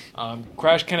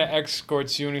 Crash kind of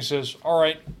escorts you and he says, "All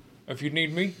right, if you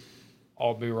need me,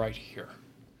 I'll be right here."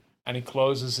 And he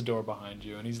closes the door behind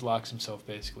you and he locks himself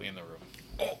basically in the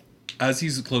room. As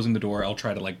he's closing the door, I'll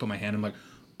try to like put my hand in like,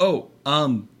 oh,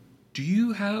 do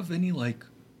you have any like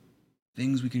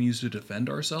things we can use to defend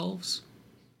ourselves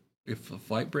if a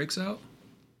fight breaks out?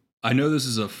 I know this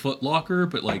is a foot locker,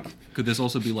 but like, could this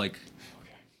also be like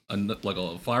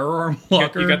a firearm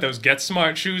locker? You got those Get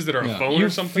Smart shoes that are a phone You or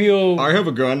something? feel I have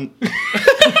a gun.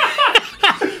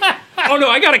 Oh no,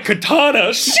 I got a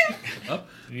katana.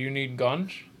 do you need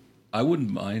guns? I wouldn't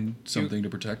mind something to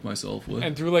protect myself with.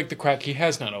 And through like the crack, he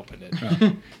has not opened it.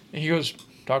 And he goes,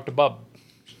 "Talk to Bub."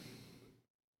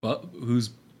 Who's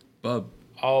Bub?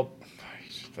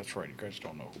 That's right, you guys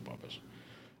don't know who Bub is.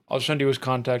 I'll send you his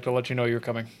contact. I'll let you know you're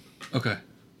coming. Okay.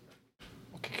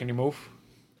 Okay, can you move?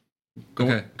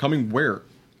 Okay. Coming where?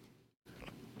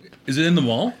 Is it in the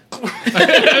mall? Not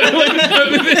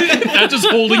just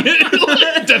holding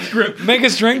it. Death grip. Make a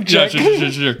strength Yeah,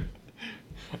 check. sure.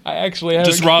 I actually have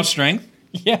Just raw strength.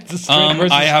 Yeah, it's a strength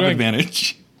versus I have strength.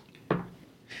 advantage.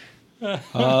 That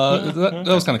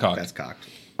was kind of cocked. That's cocked.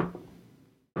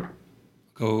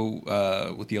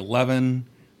 Go with the 11.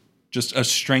 Just a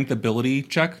strength ability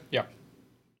check. Yeah.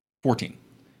 14.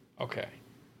 Okay.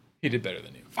 He did better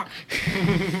than you. Fuck.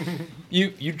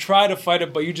 You try to fight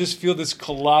it, but you just feel this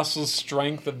colossal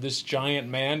strength of this giant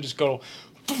man just go,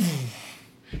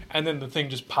 and then the thing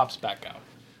just pops back out.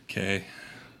 Okay.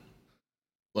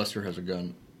 Lester has a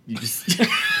gun. You just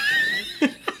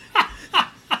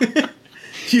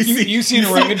You seen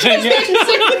orangutan yet?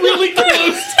 Really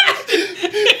close.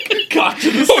 Cock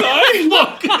to the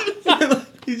side.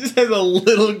 he just has a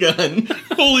little gun.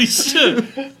 Holy shit.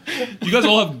 You guys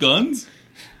all have guns?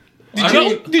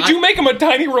 Did you make him a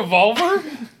tiny revolver?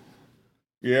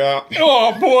 Yeah.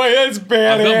 Oh boy, that's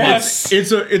badass.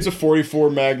 It's a 44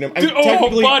 Magnum. And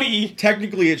Oh, buddy.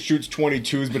 Technically, it shoots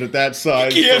 22s, but at that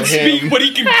size, Can't for him, speak, but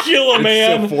he can kill a it's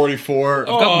man. a 44. I've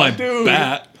got my dude.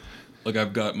 bat. Like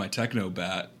I've got my techno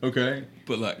bat, Okay.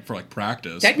 but like for like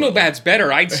practice. Technobat's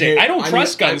better, I'd say. Hey, I don't I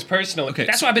trust mean, guns personally. Okay,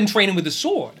 That's so- why I've been training with the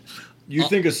sword. You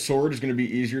think a sword is going to be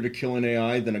easier to kill an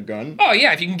AI than a gun? Oh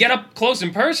yeah, if you can get up close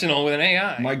and personal with an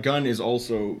AI. My gun is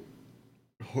also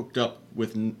hooked up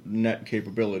with net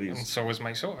capabilities. So was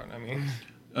my sword. I mean,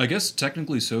 I guess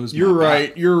technically so is. You're my bat.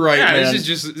 right. You're right, yeah, man. this is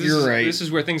just You're right. This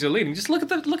is where things are leading. Just look at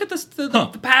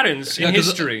the patterns Yeah, in 'cause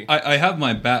history. I have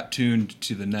my bat tuned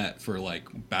to the net for like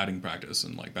batting practice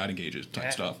and like batting gauges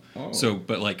type stuff. Oh. So,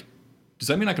 but like, does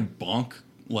that mean I can bonk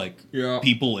like Yeah.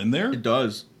 people in there? It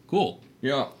does. Cool.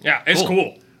 Yeah. Yeah, it's Cool.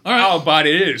 cool. All right. Oh, but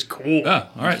it is cool. Yeah.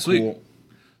 All right. Sweet. Cool.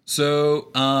 So,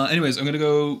 anyways, I'm gonna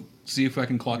go see if I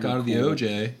can clock out of the cool.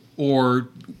 OJ or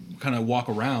kind of walk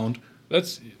around.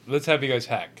 let's have you guys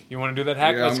hack. You want to do that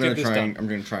hack? Yeah, Let's I'm get gonna this try. done. I'm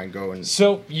gonna try and go and.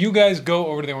 So you guys go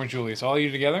over to the Orange Julius, all you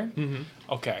together? Mm-hmm.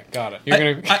 Okay, got it.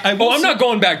 You're gonna. I'm not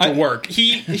going back to work.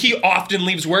 He often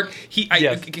leaves work.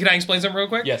 Yes. Can I explain something real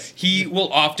quick? Yes. He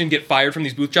will often get fired from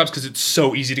these booth jobs because it's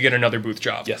so easy to get another booth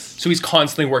job. Yes. So he's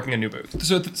constantly working a new booth.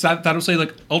 So that'll say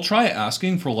like I'll try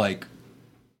asking for like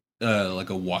a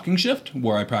walking shift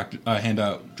where I hand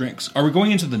out drinks. Are we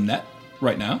going into the net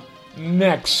right now?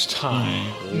 Next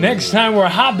time. Next time we're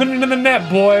hopping into the net,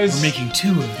 boys. We're making 2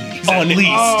 of these. At least.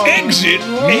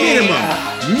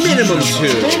 Minimum 2.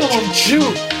 Minimum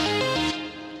 2.